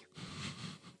sexy.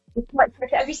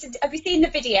 Have you seen the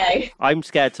video? I'm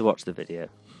scared to watch the video.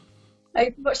 Oh,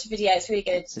 you can watch the video. It's really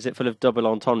good. Is it full of double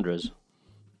entendres?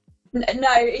 No,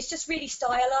 it's just really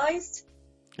stylized.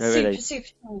 Oh, really? Super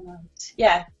stylized.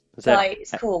 Yeah. So Like,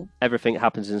 it's cool. everything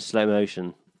happens in slow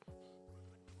motion.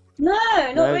 No,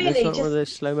 not really. It's not Just one of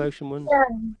those slow motion ones. yeah.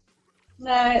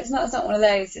 No, it's not. It's not one of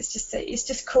those. It's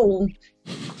just cool.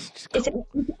 It's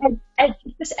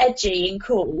just edgy and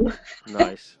cool.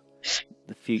 Nice.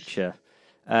 The future.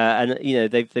 And you know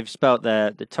they've spelt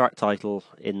the track title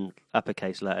in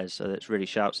uppercase letters, so that really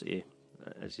shouts at you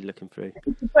as you're looking through.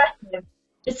 It's aggressive.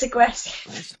 It's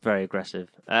aggressive. It's very aggressive.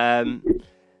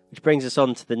 Which brings us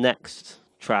on to the next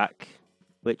track,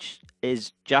 which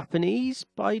is Japanese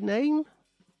by name.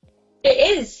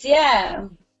 It is, yeah.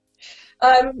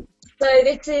 So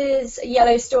this is a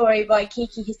Yellow Story by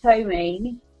Kiki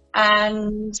Hitomi,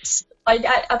 and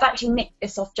I've actually nicked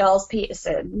this off Giles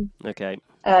Peterson. Okay.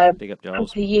 Big up, A Giles.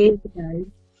 couple of years ago.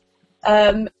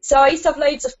 So I used to have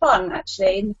loads of fun,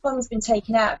 actually, and the fun's been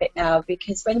taken out of it now,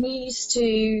 because when you used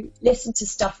to listen to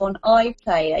stuff on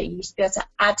iPlayer, you used to be able to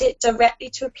add it directly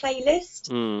to a playlist.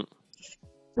 Mm.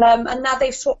 And now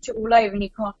they've swapped it all over and you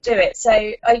can't do it. So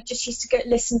I just used to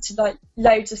listen to like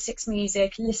loads of Six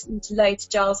Music, listen to loads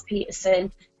of Giles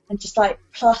Peterson, and just like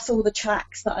plus all the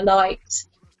tracks that I liked.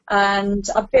 And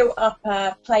I built up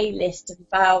a playlist of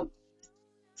about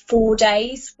 4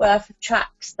 days worth of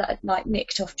tracks that I'd like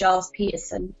nicked off Giles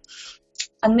Peterson.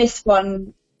 And this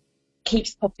one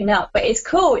keeps popping up, but it's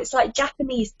cool. It's like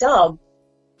Japanese dub.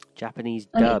 Japanese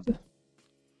dub.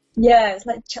 Yeah, it's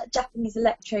like Japanese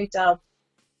electro dub.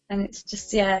 And it's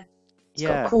just, it's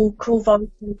got a cool vibe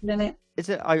in it. Is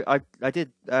it? I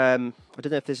did. I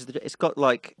don't know if this is. It's got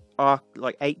like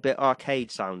 8-bit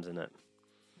arcade sounds in it.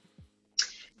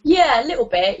 Yeah, a little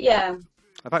bit. Yeah.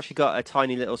 I've actually got a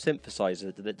tiny little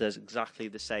synthesizer that does exactly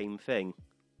the same thing.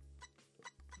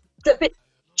 It's a bit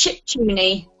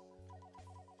chiptune-y.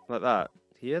 Like that.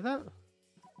 Do you hear that?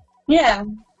 Yeah.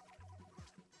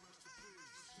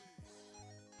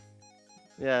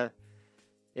 Yeah.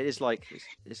 It is like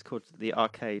it's called the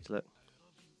arcade. Look.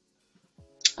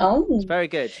 Oh. It's very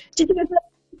good. Did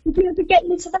you ever get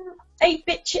into that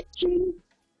 8-bit chiptune?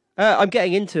 I'm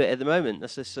getting into it at the moment.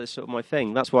 That's sort of my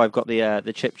thing. That's why I've got the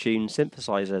chiptune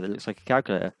synthesizer that looks like a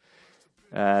calculator.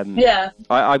 Yeah.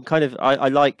 I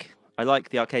like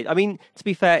the arcade. I mean, to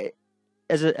be fair,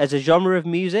 as a genre of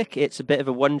music, it's a bit of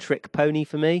a one-trick pony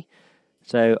for me.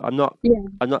 So I'm not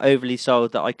overly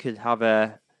sold that I could have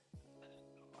an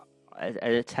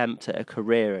attempt at a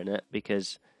career in it,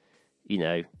 because, you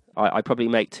know, I probably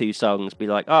make 2 songs, be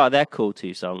like, oh, they're cool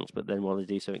 2 songs, but then want to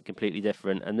do something completely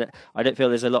different. And I don't feel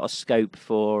there's a lot of scope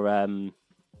for,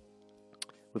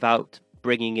 without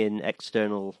bringing in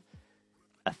external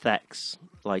effects,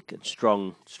 like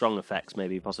strong effects,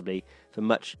 maybe possibly, for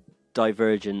much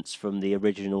divergence from the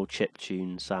original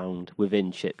chiptune sound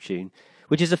within chiptune,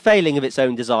 which is a failing of its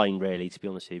own design, really, to be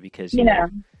honest with you, because you know,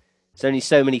 there's only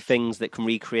so many things that can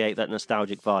recreate that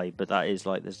nostalgic vibe, but that is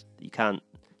like you can't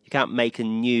make a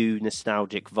new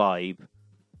nostalgic vibe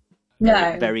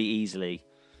very easily.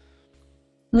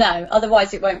 No,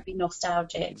 otherwise it won't be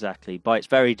nostalgic. Exactly. By its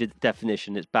very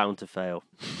definition, it's bound to fail.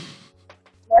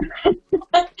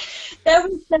 There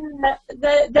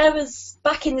was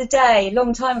back in the day, a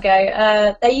long time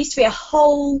ago, there used to be a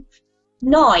whole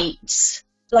night,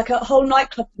 like a whole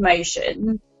nightclub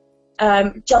promotion,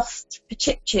 just for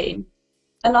chiptune.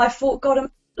 And I thought, God,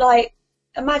 like,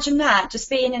 imagine that, just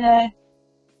being in a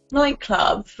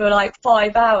nightclub for like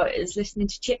 5 hours listening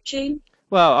to chiptune.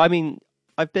 Well, I mean,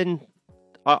 I can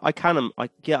kind of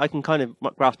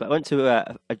grasp it. I went to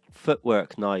a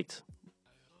footwork night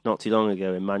not too long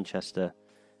ago in Manchester,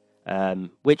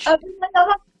 which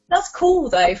that's cool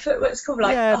though. Footwork's cool,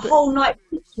 like a whole night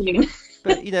chiptune.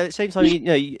 But you know, at the same time, you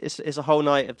know, it's a whole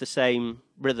night of the same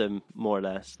rhythm, more or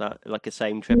less, that like a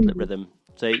same triplet rhythm.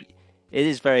 So it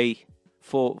is very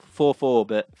 4/4,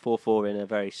 but 4/4 in a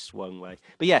very swung way.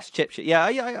 But yes, chiptune. Yeah,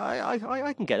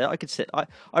 I can get it. I could sit. I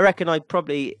reckon I'd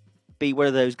probably be one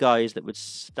of those guys that would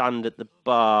stand at the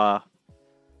bar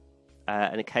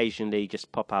and occasionally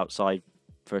just pop outside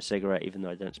for a cigarette, even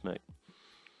though I don't smoke.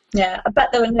 Yeah, I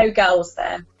bet there were no girls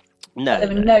there. No, there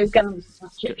were no girls.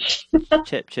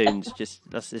 Chiptunes,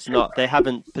 it's not. They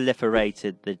haven't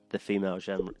proliferated the female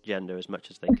gender as much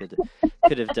as they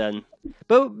could have done.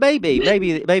 But maybe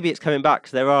it's coming back,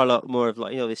 because there are a lot more of,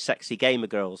 like, you know, these sexy gamer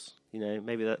girls. You know,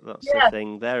 maybe that's the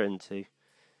thing they're into.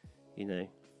 You know.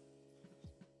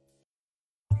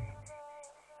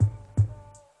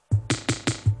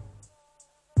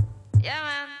 Yeah,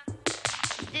 man.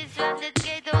 This one that's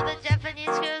gay, all the Japanese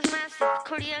girls massive,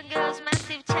 Korean girls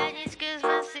massive, Chinese girls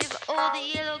massive, all the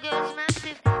yellow girls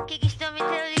massive. Kiki, let me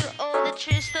tell you all the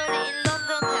true story in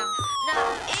London town.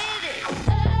 Now it is.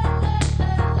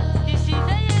 This is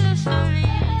a yellow story.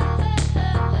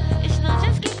 It's not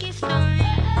just Kiki's story.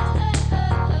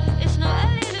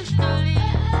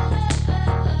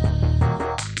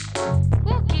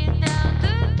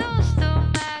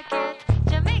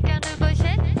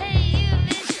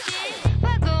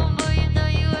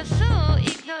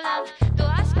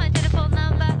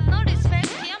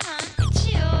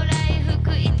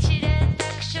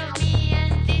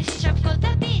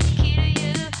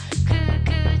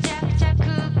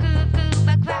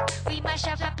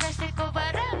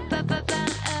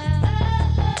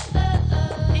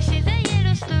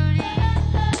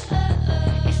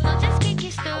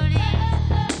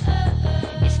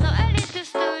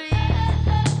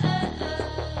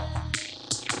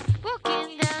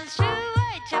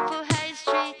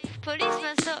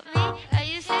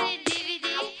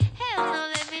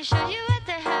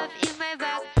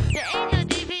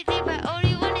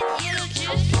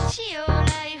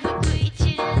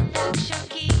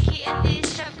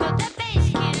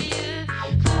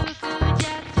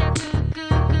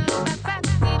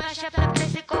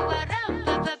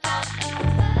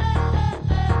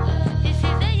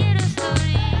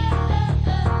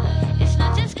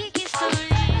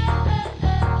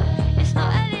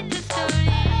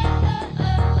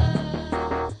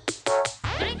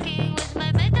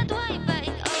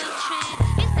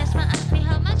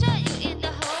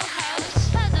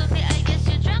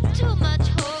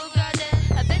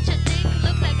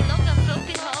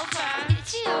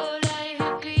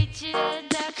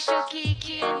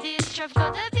 I've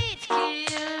got the beat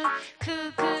kill.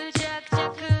 Cuckoo, jack,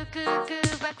 jack, cuckoo,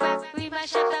 cuckoo, back, back. We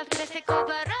mash up that plastic over,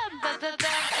 back, back,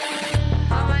 back.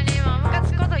 たまにはムカ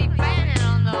つくこといっぱいやねん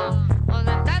ロンドン。もうね、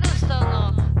ダドスト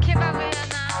のケバブや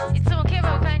な。いつもケ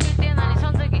バブ買いに行ってんのに、そ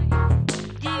の時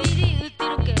DVD 売って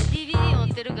るか DVD 持っ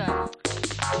てるか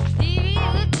DVD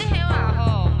売ってへんわ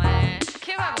アホお前。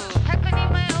ケバブ100人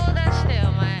前オーダーして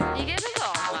お前逃げるぞ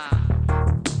お前。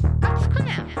ムカつくね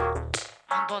ん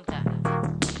アンポンタ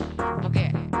ボ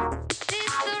ケ。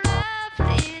Disrupt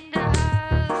in the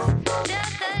house,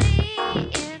 Blatant-Lee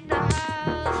in the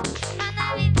house,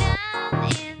 Hanami down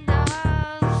in the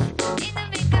house,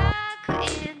 Inumi Gaku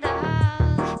in the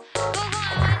house, Gogon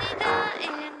Amanida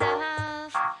in the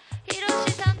house,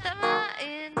 Hiroshi Santama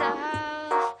in the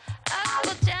house,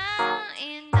 Akko-chan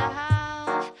in the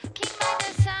house, King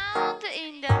Minor Sound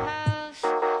in the house,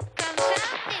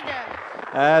 감사합니다.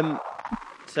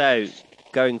 So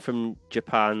going from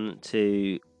Japan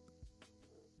to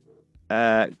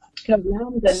London.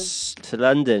 to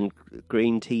London,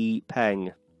 Green Tea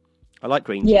Peng. I like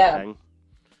Green Tea Yeah. Peng.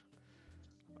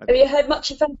 Have you heard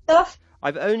much of her stuff?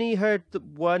 I've only heard the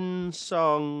one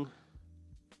song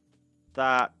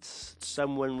that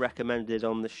someone recommended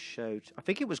on the show. I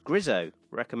think it was Grizzo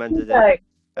recommended it.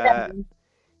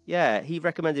 Yeah, he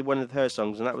recommended one of her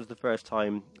songs, and that was the first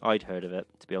time I'd heard of it,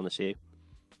 to be honest with you.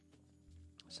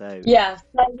 So Yeah.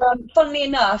 So, funnily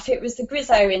enough, it was the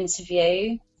Grizzo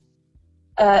interview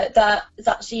that has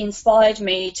actually inspired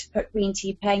me to put Green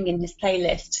Tea Peng in this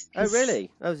playlist. Oh, really?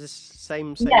 That was the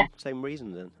same Yeah. same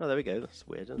reason then. Oh, there we go. That's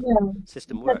weird. Isn't it? Yeah.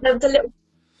 System works. There was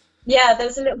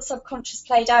a little subconscious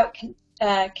played out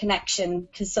connection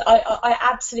because I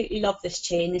absolutely love this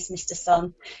tune, this Mr.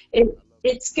 Sun.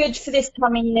 It's good for this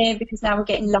time of year because now we're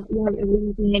getting lighter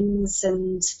evenings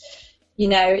and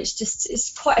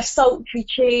it's quite a sultry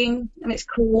tune and it's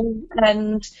cool.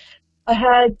 And I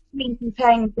heard Green Tea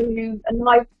Peng do a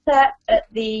live set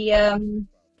at the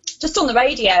just on the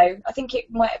radio. I think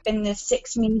it might have been the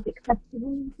Six Music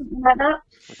Festival, something like that.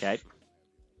 Okay.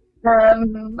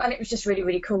 And it was just really,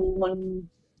 really cool, and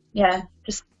yeah,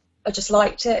 I just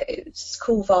liked it. It's a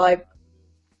cool vibe.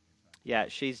 Yeah,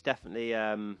 she's definitely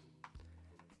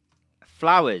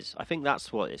Flowers. I think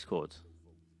that's what it's called.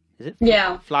 Is it?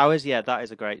 Yeah. Flowers. Yeah, that is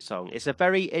a great song. It's a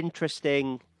very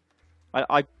interesting.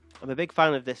 I'm a big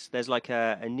fan of this. There's like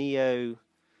a neo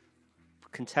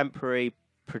contemporary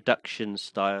production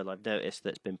style I've noticed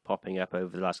that's been popping up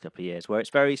over the last couple of years, where it's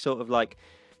very sort of like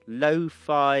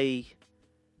lo-fi,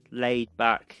 laid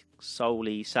back,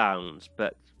 soul-y sounds,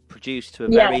 but produced to a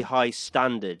very high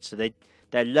standard. So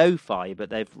they're lo-fi, but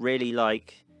they've really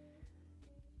like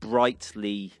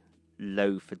brightly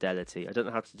low fidelity. I don't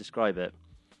know how to describe it.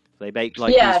 They make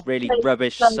like these really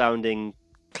rubbish sounding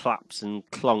claps and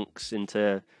clonks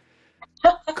into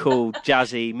cool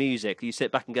jazzy music. You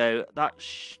sit back and go, that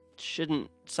shouldn't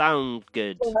sound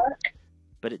good,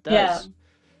 but it does. Yeah.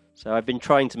 So I've been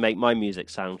trying to make my music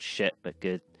sound shit but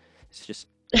good. It's just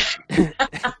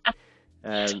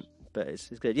but it's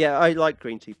good. Yeah, I like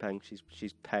Green Tea Peng.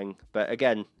 She's Peng, but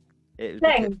again, it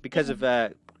was because of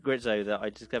Grizzo that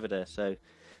I discovered her. So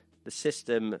the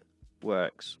system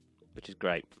works, which is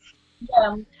great.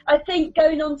 Yeah, I think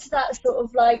going on to that sort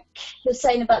of like you're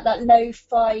saying about that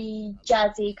lo-fi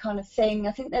jazzy kind of thing,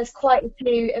 I think there's quite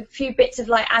a few bits of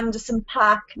like Anderson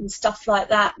 .Paak and stuff like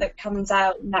that comes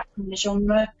out in that kind of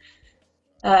genre.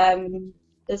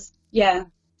 There's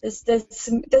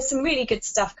some really good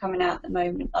stuff coming out at the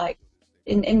moment, like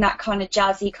in that kind of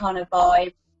jazzy kind of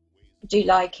vibe. I do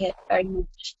like it very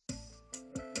much.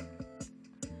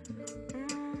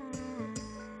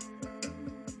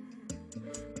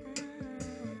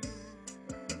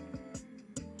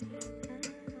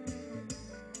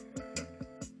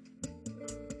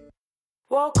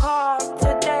 Woke up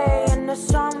today and the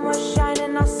sun was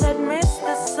shining. I said,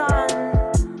 Mr. Sun,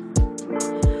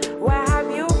 where have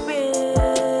you been?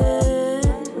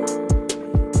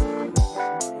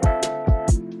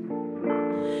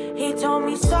 He told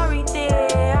me, sorry dear,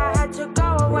 I had to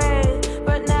go away,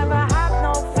 but never have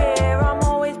no fear, I'm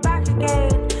always back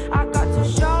again. I got to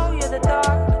show you the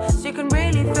dark so you can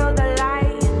really feel the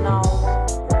light, you know.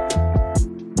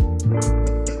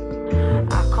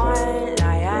 I can't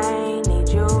lie, I need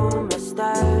you, Mr.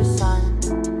 Sun.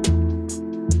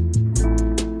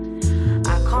 I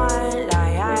can't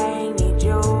lie, I need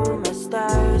you, Mr.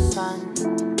 Sun.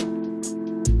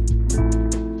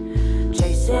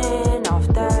 Chasing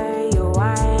after you,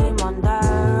 I'm under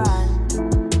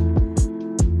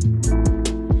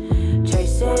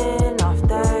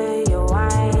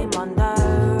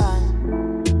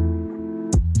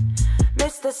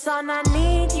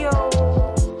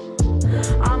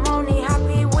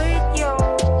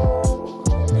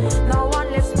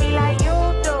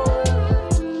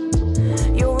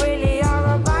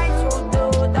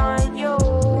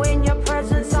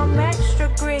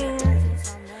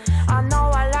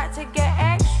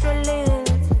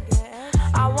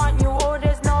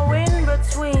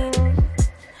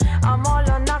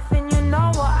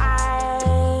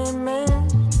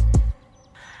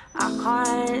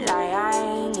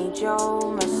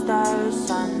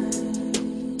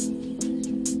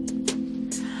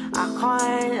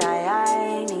can't lie,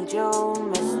 I need you,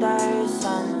 Mr.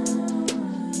 Sun.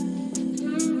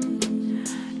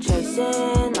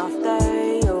 Chasing after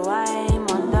you, I'm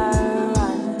on the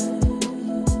run.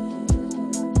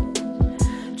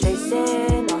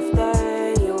 Chasing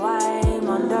after you, I'm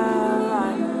on the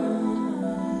run.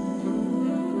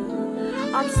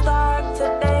 I'm stuck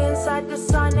today inside, the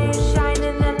sun is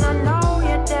shining and I know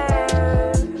you're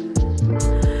there,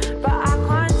 but I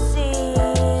can't see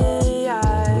you.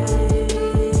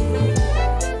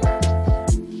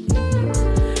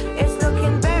 It's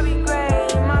looking very grey,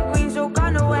 my green's all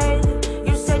gone away.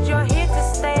 You said you're here to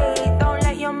stay, don't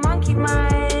let your monkey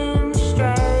mind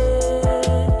stray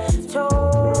too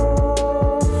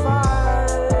far.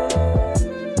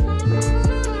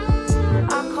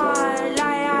 I can't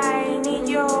lie, I need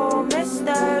you,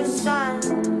 Mr. Sun.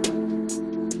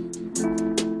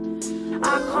 I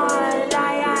can't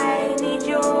lie, I need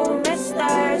you,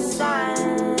 Mr. Sun.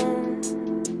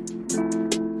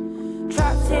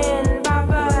 Trapped in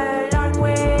Babylon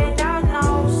without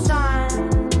no sun.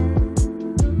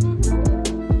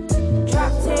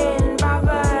 Trapped in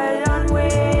Babylon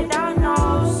without no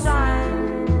sun.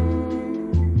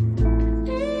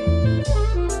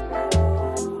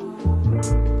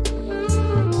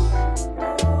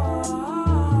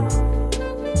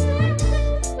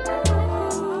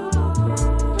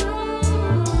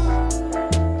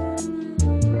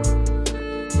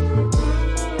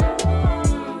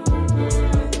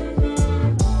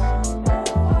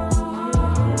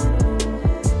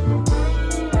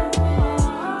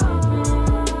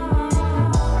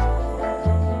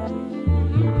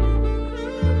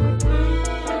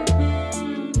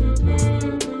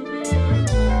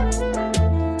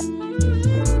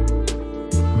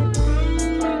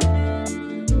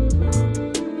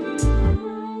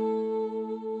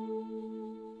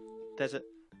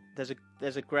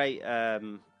 There's a great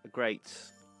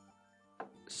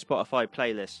Spotify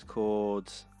playlist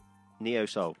called Neo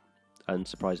Soul,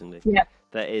 unsurprisingly. Yeah.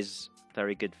 That is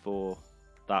very good for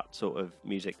that sort of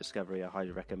music discovery. I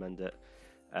highly recommend it.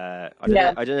 I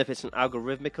don't know if it's an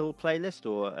algorithmical playlist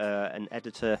or an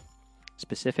editor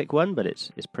specific one, but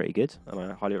it's pretty good, and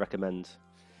I highly recommend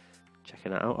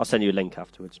checking it out. I'll send you a link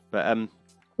afterwards. But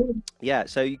yeah,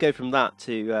 so you go from that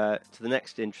to the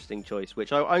next interesting choice,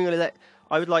 which I'm going to let.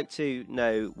 I would like to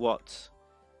know what.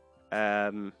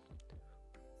 It's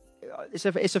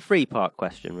a 3-part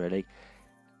question, really.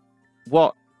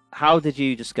 How did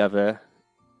you discover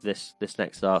this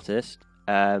next artist?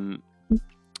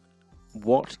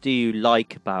 What do you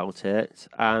like about it,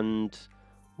 and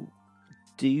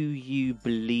do you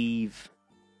believe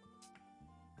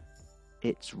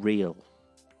it's real?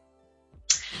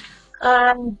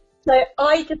 So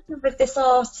I discovered this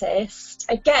artist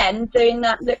again doing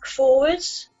that look forward,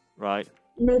 Right.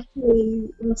 into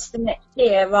the next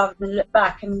year rather than look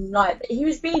back, and like he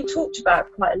was being talked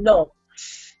about quite a lot.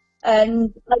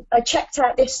 And I checked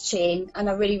out this tune and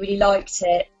I really, really liked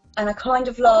it, and I kind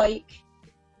of like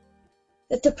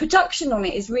that the production on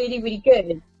it is really, really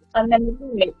good, and then the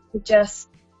lyrics are just,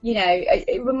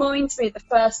 it reminds me of the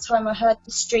first time I heard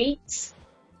The Streets.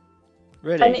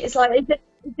 Really? And it's like,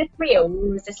 is this real,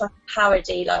 or is this like a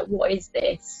parody? Like, what is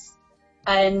this?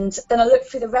 And then I looked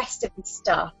through the rest of his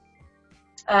stuff,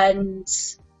 and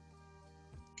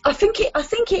I think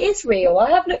it is real. I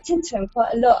have looked into him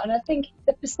quite a lot, and I think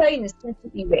the persona is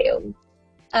definitely real.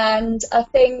 And I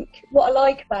think what I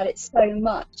like about it so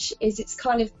much is it's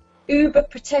kind of uber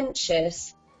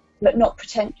pretentious, but not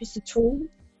pretentious at all.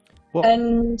 What?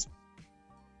 And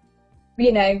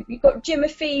you've got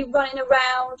Jimothy running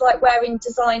around like wearing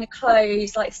designer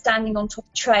clothes, like standing on top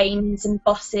of trains and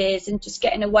buses and just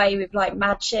getting away with like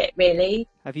mad shit, really.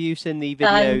 Have you seen the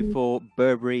video for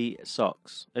Burberry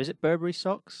Socks? Is it Burberry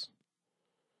Socks?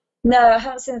 No, I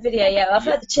haven't seen the video yet. I've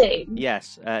heard the tune.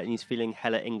 Yes, and he's feeling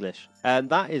hella English.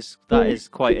 That is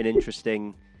quite an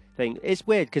interesting thing. It's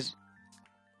weird because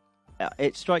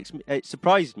it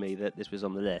surprised me that this was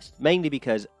on the list, mainly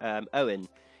because Owen,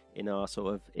 in our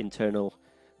sort of internal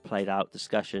played out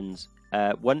discussions,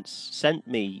 once sent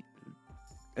me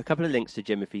a couple of links to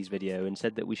Jimothy's video and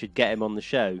said that we should get him on the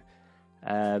show,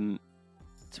 to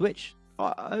which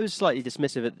I was slightly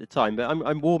dismissive at the time, but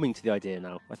I'm warming to the idea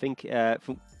now. I think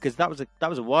because that was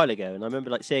a while ago, and I remember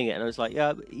like seeing it and I was like,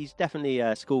 yeah, he's definitely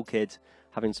a school kid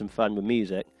having some fun with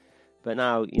music. But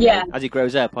now, as he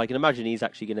grows up, I can imagine he's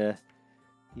actually gonna.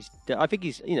 I think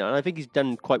he's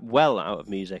done quite well out of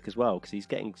music as well, because he's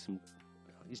doing some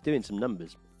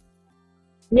numbers.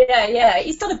 Yeah,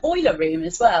 he's done a Boiler Room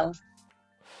as well.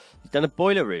 He's done a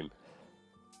Boiler Room.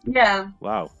 Yeah.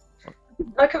 Wow.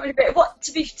 I can't really.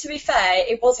 To be fair,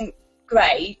 it wasn't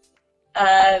great,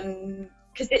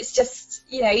 because it's just,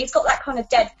 you know, he's got that kind of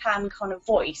deadpan kind of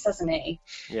voice, hasn't he?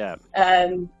 Yeah.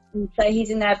 And so he's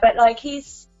in there, but like I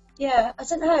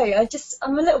don't know.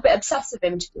 I'm a little bit obsessed with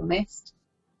him, to be honest.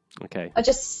 Okay.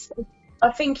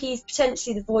 I think he's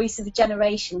potentially the voice of a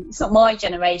generation. It's not my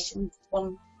generation, it's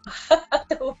one,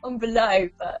 the one below,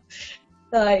 but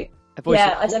like,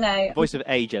 I don't know. Voice of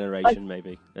a generation,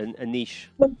 maybe a niche.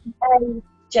 A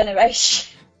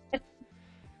generation.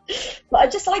 But I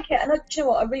just like it, and you know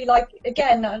what? I really like.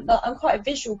 Again, I'm quite a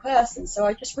visual person, so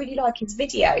I just really like his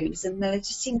videos, and they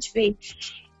just seem to be,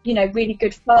 you know, really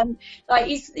good fun.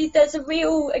 Like there's a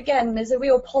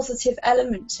real positive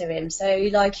element to him. So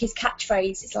like his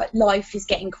catchphrase is like, "Life is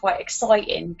getting quite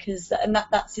exciting,"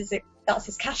 that's his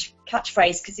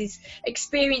catchphrase, because he's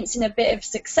experiencing a bit of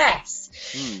success.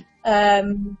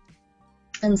 And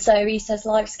so he says,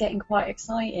 "Life's getting quite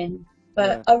exciting."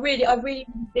 But I really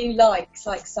do like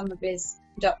some of his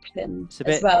production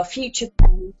as well. Future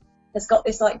has got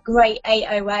this like great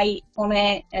 808 on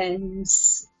it, and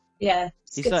it's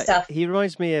good stuff. He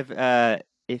reminds me of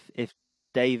if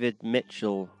David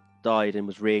Mitchell died and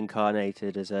was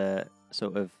reincarnated as a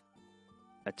sort of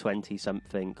a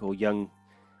 20-something or young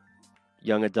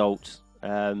adult,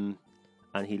 and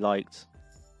he liked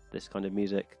this kind of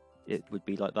music, it would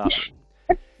be like that.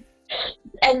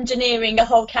 Engineering a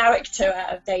whole character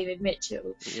out of David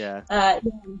Mitchell.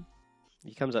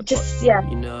 He comes up just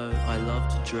You know, I love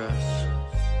to dress.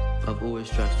 I've always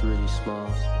dressed really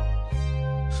smart.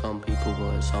 Some people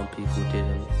got it, some people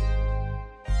didn't.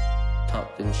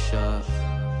 Tucked in shirt,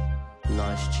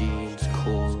 nice jeans,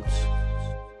 cords.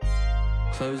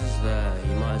 Clothes is there,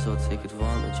 you might as well take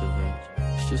advantage of it.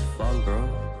 It's just fun, bro.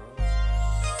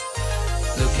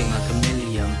 Looking like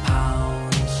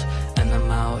 £1,000,000, and I'm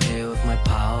out here with my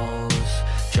pals,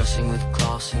 dressing with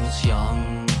class since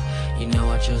young. You know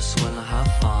I just wanna have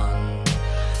fun.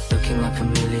 Looking like a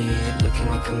milli, looking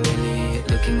like a milli,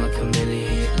 looking like a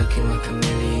milli, looking like a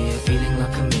milli, feeling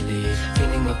like a milli,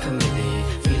 feeling like a milli,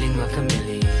 feeling like a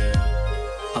milli.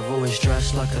 I've always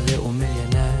dressed like a little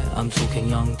millionaire. I'm talking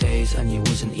young days and you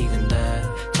wasn't even there.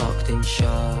 Tucked in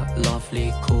shirt,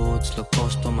 lovely cords,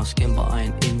 Lacoste on my skin but I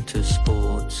ain't into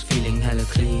sports. Feeling hella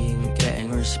clean,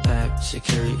 getting respect.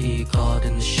 Security guard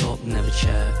in the shop, never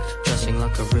checked. Dressing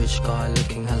like a rich guy,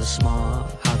 looking hella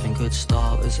smart. Having good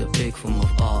style is a big form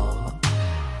of art.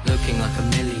 Looking like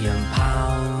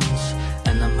 £1,000,000,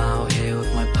 and I'm out here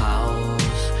with my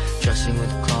pals, dressing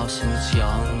with class since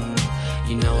young.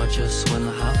 You know I just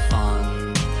wanna have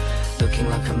fun. Looking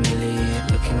like a milli,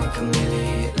 looking like a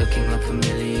milli, looking like a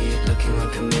milli, looking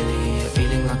like a milli,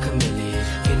 feeling like a milli,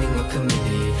 feeling like a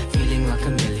milli, feeling like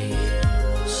a milli.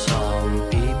 Some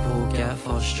people get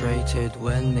frustrated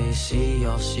when they see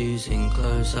us using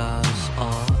clothes as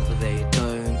art. They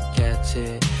don't get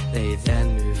it, they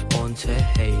then move on to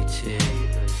hate it.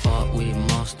 But we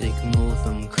must ignore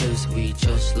them, cause we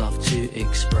just love to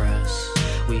express.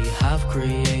 We have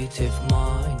creative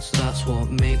minds, that's what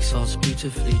makes us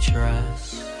beautifully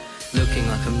dressed. Looking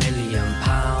like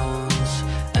 £1,000,000,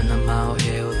 and I'm out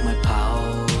here with my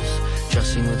pals,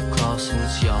 dressing with class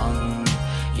since young.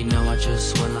 You know I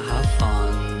just wanna have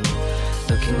fun.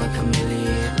 Looking like a milli,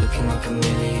 looking like a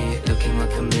milli, looking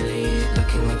like a milli,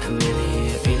 looking like a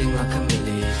milli, feeling like a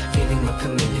milli, feeling like a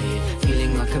milli,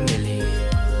 feeling like a milli.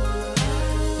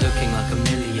 Looking like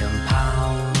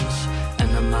 £1,000,000,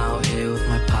 and I'm out here with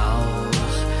my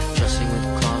pals, dressing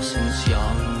with class since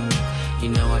young. You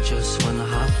know I just wanna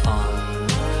have fun.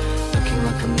 Looking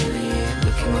like a milli,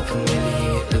 looking like a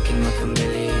milli, looking like a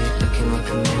milli, looking like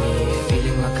a milli,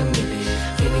 feeling like a milli,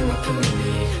 feeling like a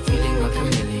milli, feeling like a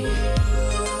milli.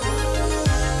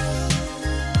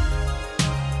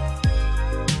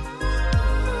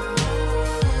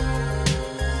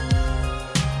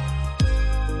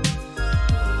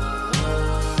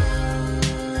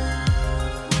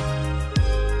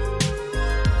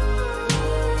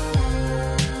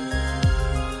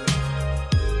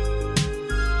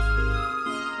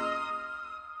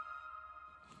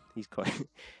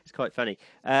 It's quite funny.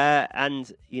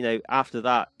 And you know, after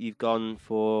that, you've gone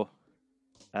for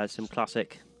some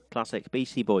classic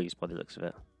Beastie Boys by the looks of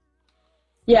it.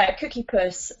 Yeah, Cookie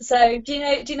Puss. So do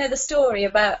you know the story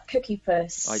about Cookie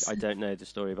Puss? I don't know the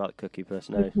story about Cookie Puss.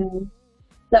 No. Mm-hmm.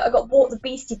 So I bought the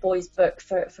Beastie Boys book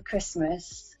for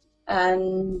Christmas,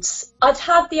 and I'd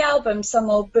had the album Some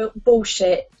Old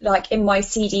Bullshit like in my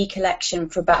CD collection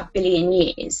for about 1 billion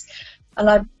years.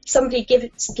 And somebody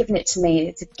given it to me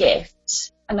as a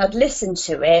gift, and I'd listened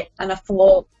to it, and I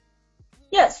thought,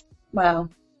 yes, well,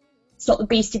 it's not the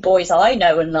Beastie Boys I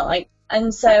know and like,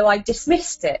 and so I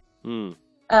dismissed it.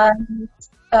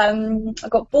 I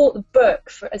got bought the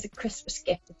book as a Christmas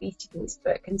gift, the Beastie Boys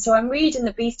book, and so I'm reading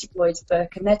the Beastie Boys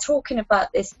book, and they're talking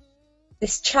about this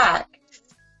track,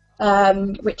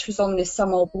 which was on this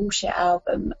Some Old Bullshit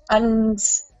album, and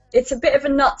it's a bit of a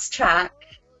nuts track,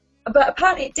 but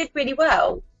apparently it did really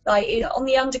well. Like on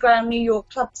the underground New York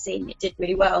club scene, it did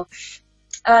really well.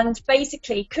 And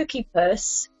basically, Cookie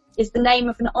Puss is the name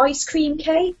of an ice cream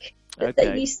cake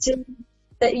that used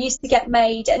to get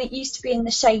made, and it used to be in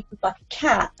the shape of like a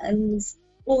cat. And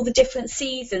all the different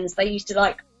seasons, they used to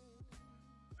like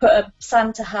put a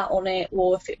Santa hat on it,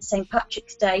 or if it was St.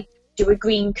 Patrick's Day, do a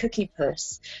green Cookie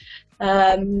Puss.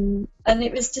 And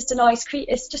it was just an ice cream.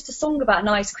 It's just a song about an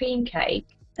ice cream cake.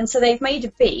 And so they've made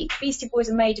a beat. Beastie Boys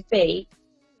have made a beat,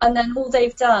 and then all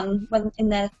they've done when in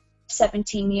their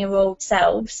 17-year-old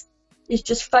selves is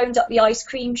just phoned up the ice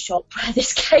cream shop where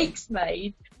this cake's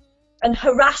made and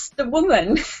harassed the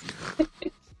woman.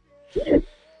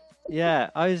 Yeah,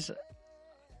 I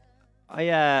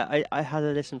had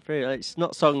a listen through. It's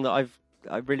not a song that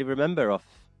I really remember off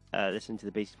listening to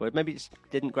the Beastie Boys. Maybe it just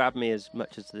didn't grab me as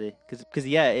much as because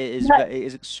it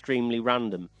is extremely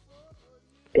random.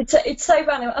 It's so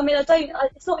random. I mean,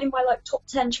 it's not in my like top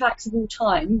 10 tracks of all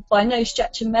time by no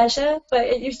stretch of measure. But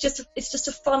it's just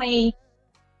funny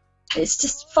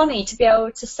to be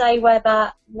able to say what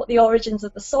the origins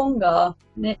of the song are,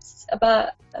 and it's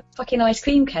about a fucking ice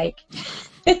cream cake.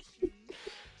 It's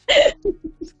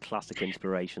classic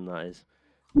inspiration, that is.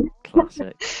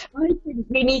 Classic. I think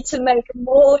we need to make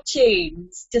more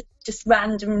tunes, just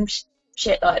random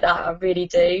shit like that. I really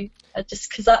do. Just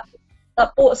because that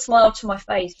brought a smile to my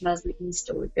face when I was reading the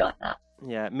story behind that.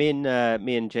 Yeah, me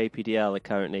and JPDL are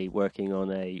currently working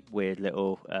on a weird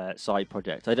little side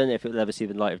project. I don't know if it will ever see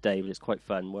the light of day, but it's quite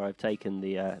fun. Where I've taken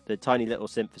the tiny little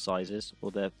synthesizers,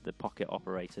 or the pocket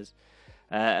operators,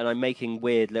 and I'm making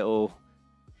weird little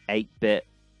 8-bit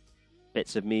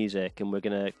bits of music, and we're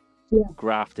gonna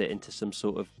graft it into some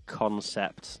sort of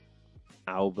concept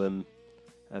album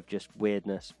of just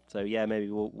weirdness. So yeah, maybe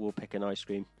we'll pick an ice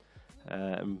cream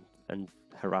and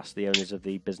harass the owners of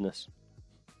the business.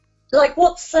 Like,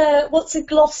 what's a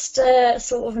Gloucester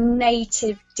sort of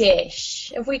native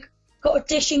dish? Have we got a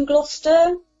dish in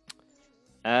Gloucester?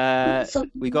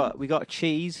 We got a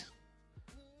cheese.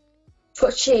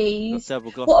 Got cheese. Got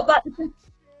double Gloucester. What about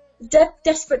the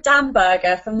Desperate Dan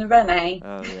burger from the Rene?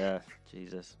 Oh yeah,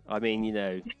 Jesus. I mean, you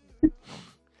know,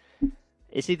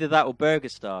 it's either that or Burger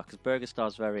Star, because Burger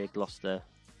Star's very a Gloucester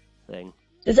thing.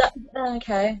 Is that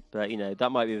okay? But you know,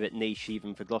 that might be a bit niche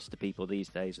even for Gloucester people these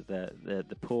days with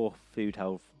the poor food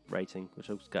health rating, which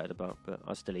I'm scared about. But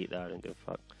I still eat that. I don't give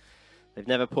a fuck. They've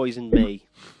never poisoned me,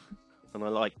 and I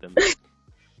like them.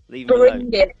 Leave them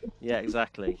alone. Yeah,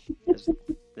 exactly.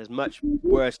 There's much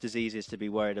worse diseases to be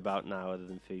worried about now other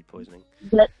than food poisoning.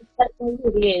 That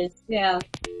really is. Yeah.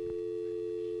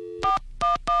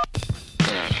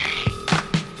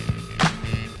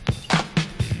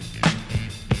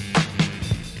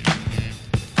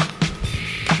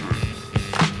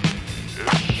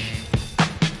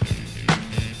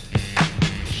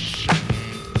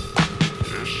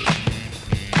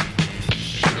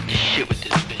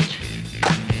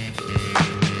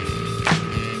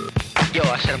 Yo,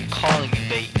 I said I'm calling you,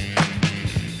 babe.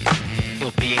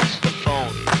 Yo, B, answer the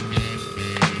phone.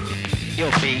 Yo,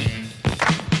 B.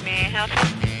 May I help you?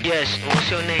 Yes, what's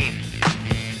your name?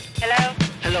 Hello?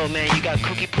 Hello, man, you got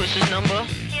Cookie Puss's number?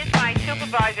 Here's my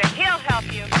supervisor. He'll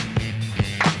help you.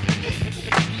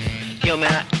 Yo,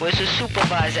 man, where's the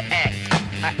supervisor at?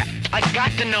 I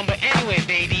got the number anyway,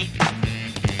 baby.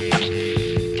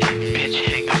 Bitch,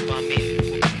 hang up on me.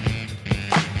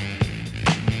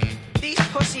 These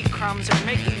pussy crumbs are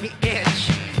making me itch.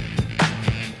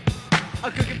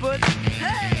 A cookie puss?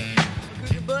 Hey! A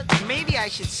cookie puss? Maybe I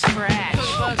should scratch.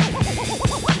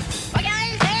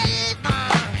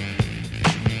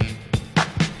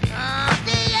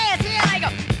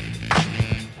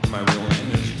 My real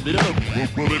name is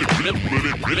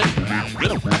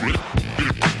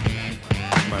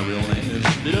My real name is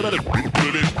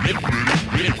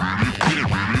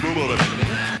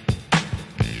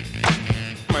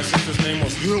My sister's name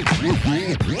was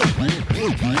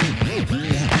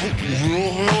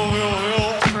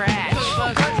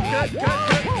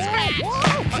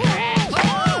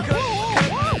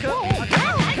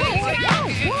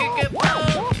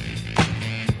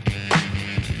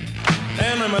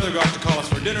And my mother got to call us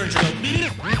for dinner and she goes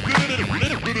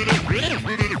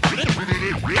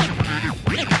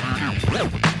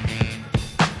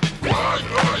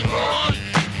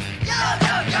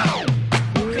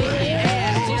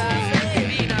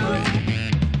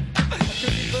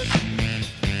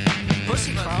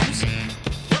Pussy crumbs?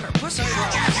 What are pussy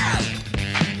crumbs?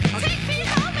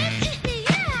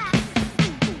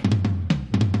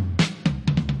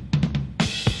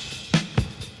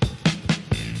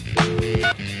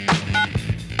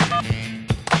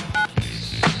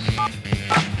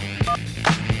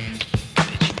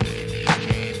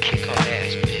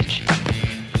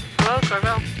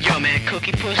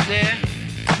 Cookie Puss there?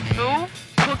 Who?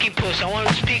 Cookie Puss. I want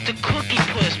to speak to Cookie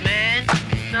Puss, man.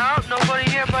 No, nobody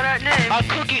here by that name.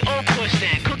 Cookie O Puss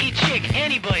then. Cookie Chick.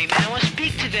 Anybody, man. I want to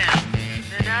speak to them.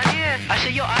 They're not here. I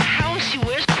said, yo, I house you.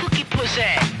 Where's Cookie Puss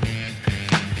at?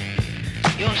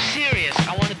 Yo, I'm serious.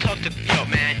 I want to talk to, yo,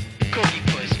 man, Cookie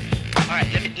Puss. All right,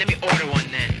 let me order one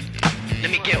then.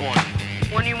 Let me get one.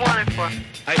 When you want it for?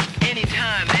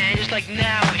 Anytime, man. Just like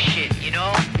now and shit, you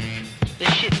know?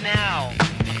 This shit now.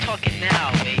 I'm talking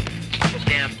now, babe.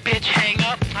 Damn bitch, hang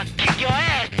up. I'll kick your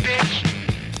ass, bitch.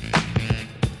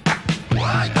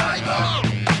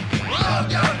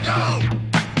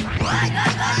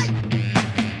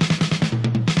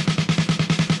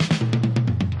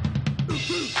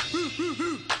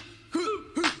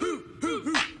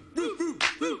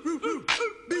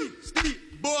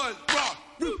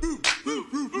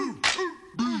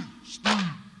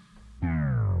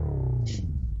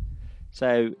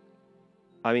 So,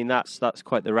 I mean, that's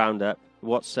quite the roundup.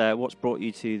 What's brought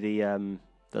you to the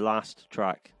last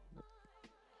track?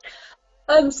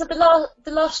 So the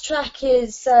last track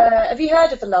is. Have you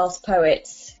heard of The Last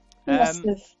Poets? You must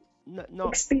have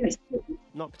experienced it.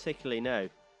 Not particularly, no.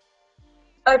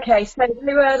 Okay, so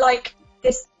they were like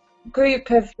this group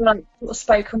of like sort of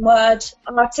spoken word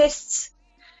artists.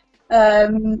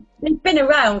 They've been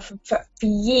around for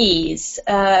years,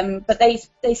 but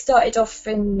they started off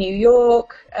in New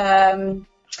York,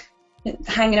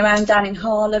 hanging around down in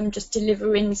Harlem, just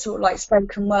delivering sort of like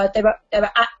spoken word. They were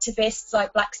activists,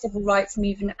 like Black civil rights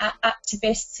movement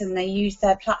activists, and they used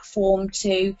their platform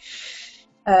to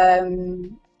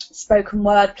spoken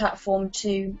word platform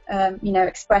to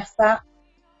express that.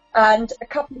 And a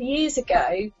couple of years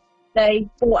ago, they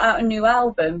brought out a new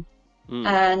album,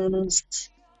 and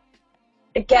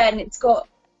again, it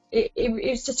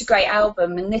was just a great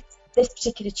album, and this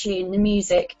particular tune, the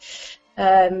music,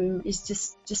 is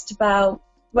just about,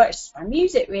 well, it's just about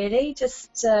music really,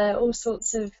 just all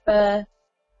sorts of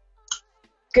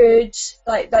good,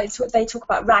 like they talk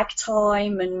about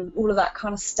ragtime and all of that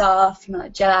kind of stuff, and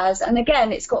like jazz, and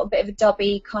again, it's got a bit of a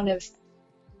dubby kind of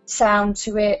sound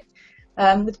to it,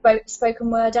 with both spoken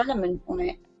word element on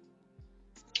it.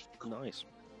 Nice.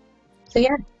 So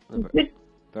yeah.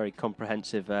 Very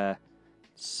comprehensive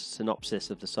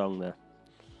synopsis of the song there.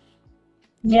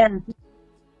 Yeah.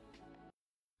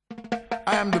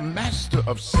 I am the master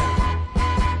of sound.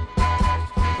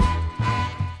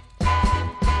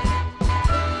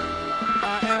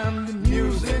 I am the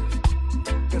music,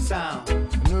 the sound.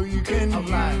 I know you can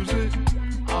use it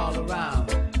all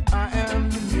around. I am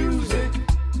the music,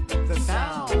 the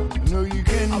sound. I know you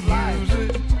can use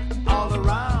it all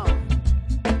around.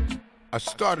 I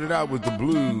started out with the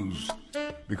blues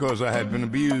because I had been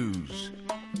abused.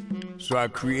 So I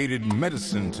created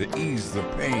medicine to ease the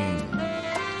pain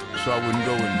so I wouldn't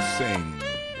go insane.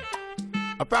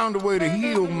 I found a way to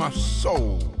heal my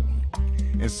soul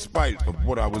in spite of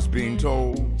what I was being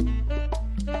told.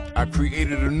 I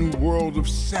created a new world of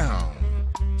sound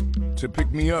to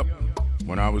pick me up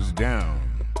when I was down.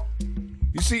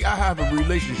 You see, I have a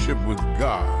relationship with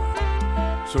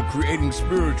God, so creating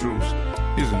spirituals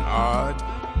isn't odd.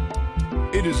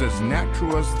 It is as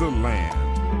natural as the land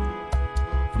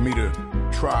for me to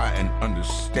try and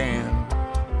understand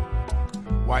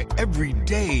why every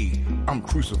day I'm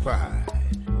crucified,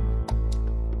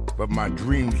 but my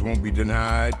dreams won't be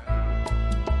denied.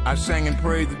 I sang and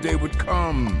prayed the day would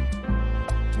come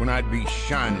when I'd be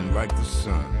shining like the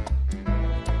sun.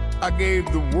 I gave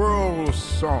the world a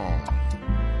song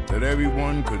that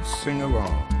everyone could sing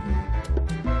along.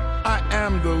 I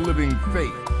am the living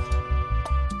faith.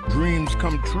 Dreams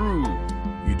come true,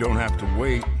 you don't have to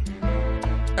wait.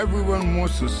 Everyone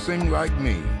wants to sing like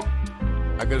me.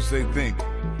 I guess they think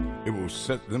it will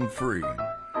set them free.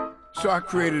 So I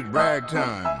created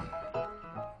ragtime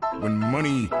when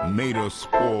money made us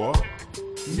poor.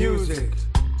 Music,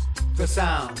 the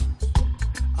sound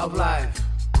of life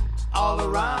all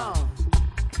around.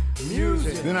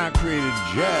 Music. Then I created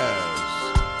jazz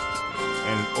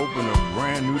and opened a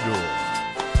brand new door.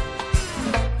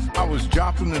 I was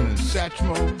Joplin and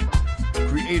Satchmo,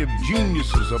 creative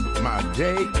geniuses of my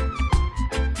day,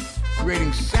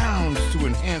 creating sounds to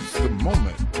enhance the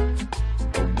moment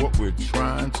of what we're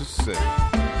trying to say.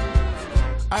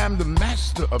 I am the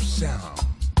master of sound.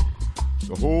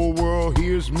 The whole world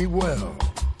hears me well.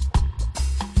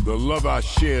 The love I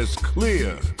share is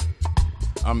clear.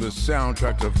 I'm the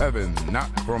soundtrack of heaven,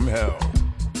 not from hell.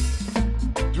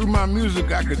 Through my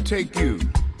music, I could take you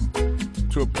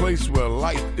to a place where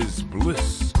life is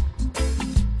bliss.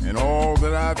 And all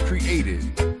that I've created,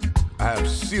 I have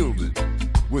sealed it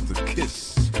with a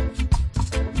kiss.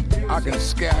 I can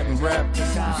scat and rap,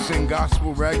 sing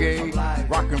gospel, reggae,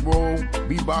 rock and roll,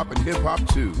 bebop and hip hop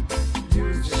too.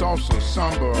 Salsa,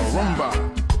 samba, or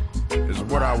rumba is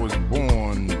what I was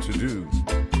born to do.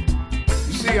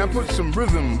 You see, I put some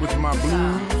rhythm with my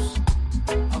blues,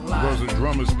 because the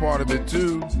drum is part of it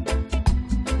too.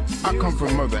 I come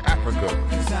from Mother Africa,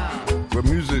 where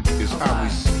music is how we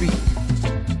speak.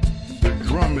 The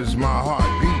drum is my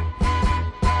heartbeat.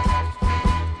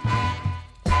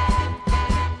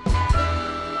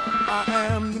 I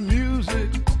am the music,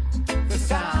 the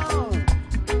sound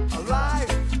of life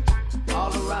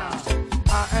all around.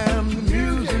 I am the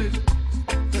music,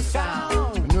 the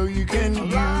sound. I know you can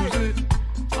use it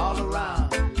all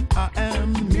around. I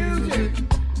am the music,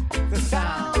 the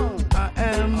sound. I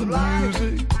am the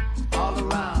music all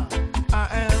around. I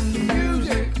am the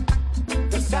music,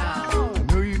 the sound.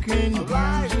 I know you can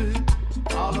use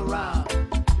it all around.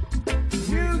 The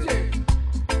music,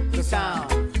 the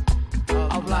sound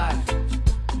of life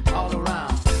all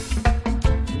around.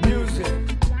 Music,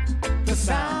 the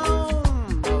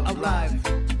sound of life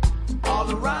all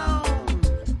around.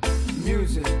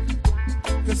 Music,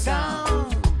 the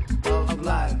sound of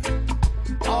life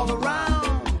all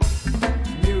around.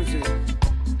 Music,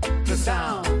 the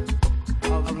sound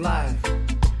of life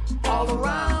all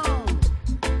around.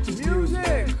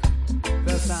 Music,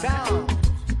 the sound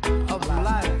of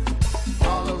life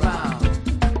all around.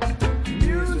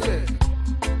 Music,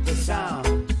 the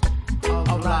sound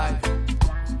of life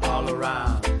all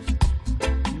around.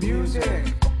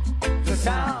 Music, the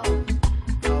sound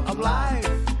of life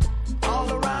all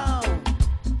around.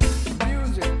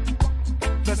 Music,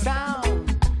 the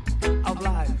sound of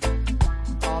life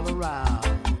all around.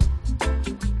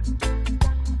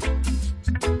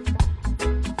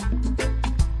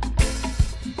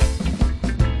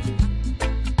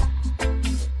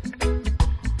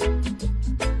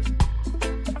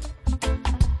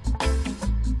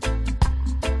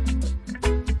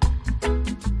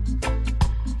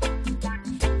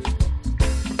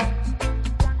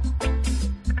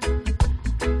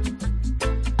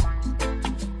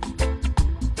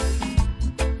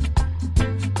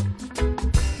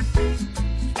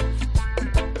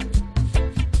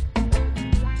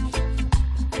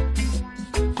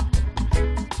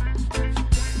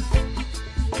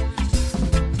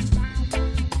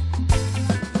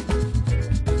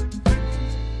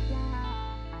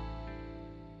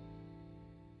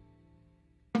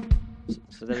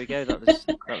 So there we go.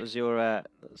 That was your that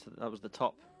was the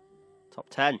top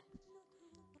 10.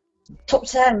 Top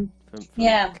 10. From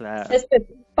Yeah. Clare. It's been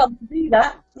fun to do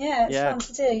that. Yeah, it's Yeah. fun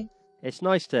to do. It's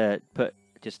nice to put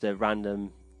just a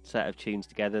random set of tunes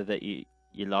together that you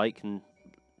like and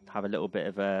have a little bit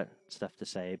of stuff to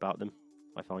say about them,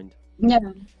 I find.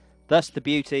 Yeah. That's the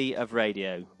beauty of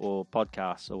radio or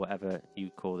podcasts or whatever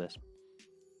you call this.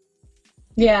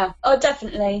 Yeah. Oh,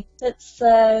 definitely. That's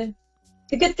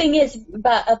the good thing is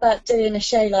about doing a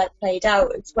show like Played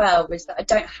Out as well is that I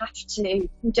don't have to do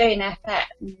an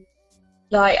FM.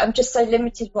 Like, I'm just so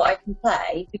limited what I can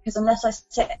play because unless I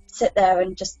sit there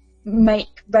and just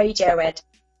make radio edit,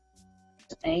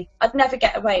 I'd never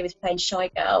get away with playing Shy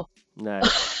Girl. No.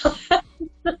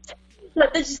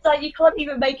 Like, they're just like, you can't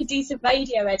even make a decent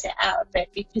radio edit out of it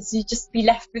because you'd just be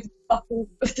left with buckle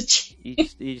of the tune.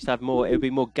 You just have more. It would be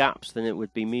more gaps than it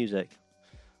would be music,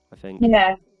 I think.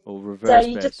 Yeah. Or reverse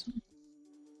So bits.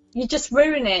 you just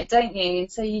ruin it, don't you?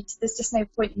 So there's just no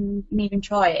point in even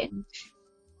trying.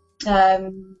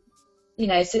 You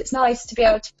know, so it's nice to be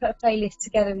able to put a playlist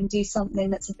together and do something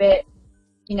that's a bit,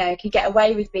 you know, can get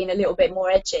away with being a little bit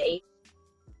more edgy.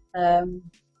 So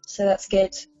that's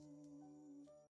good.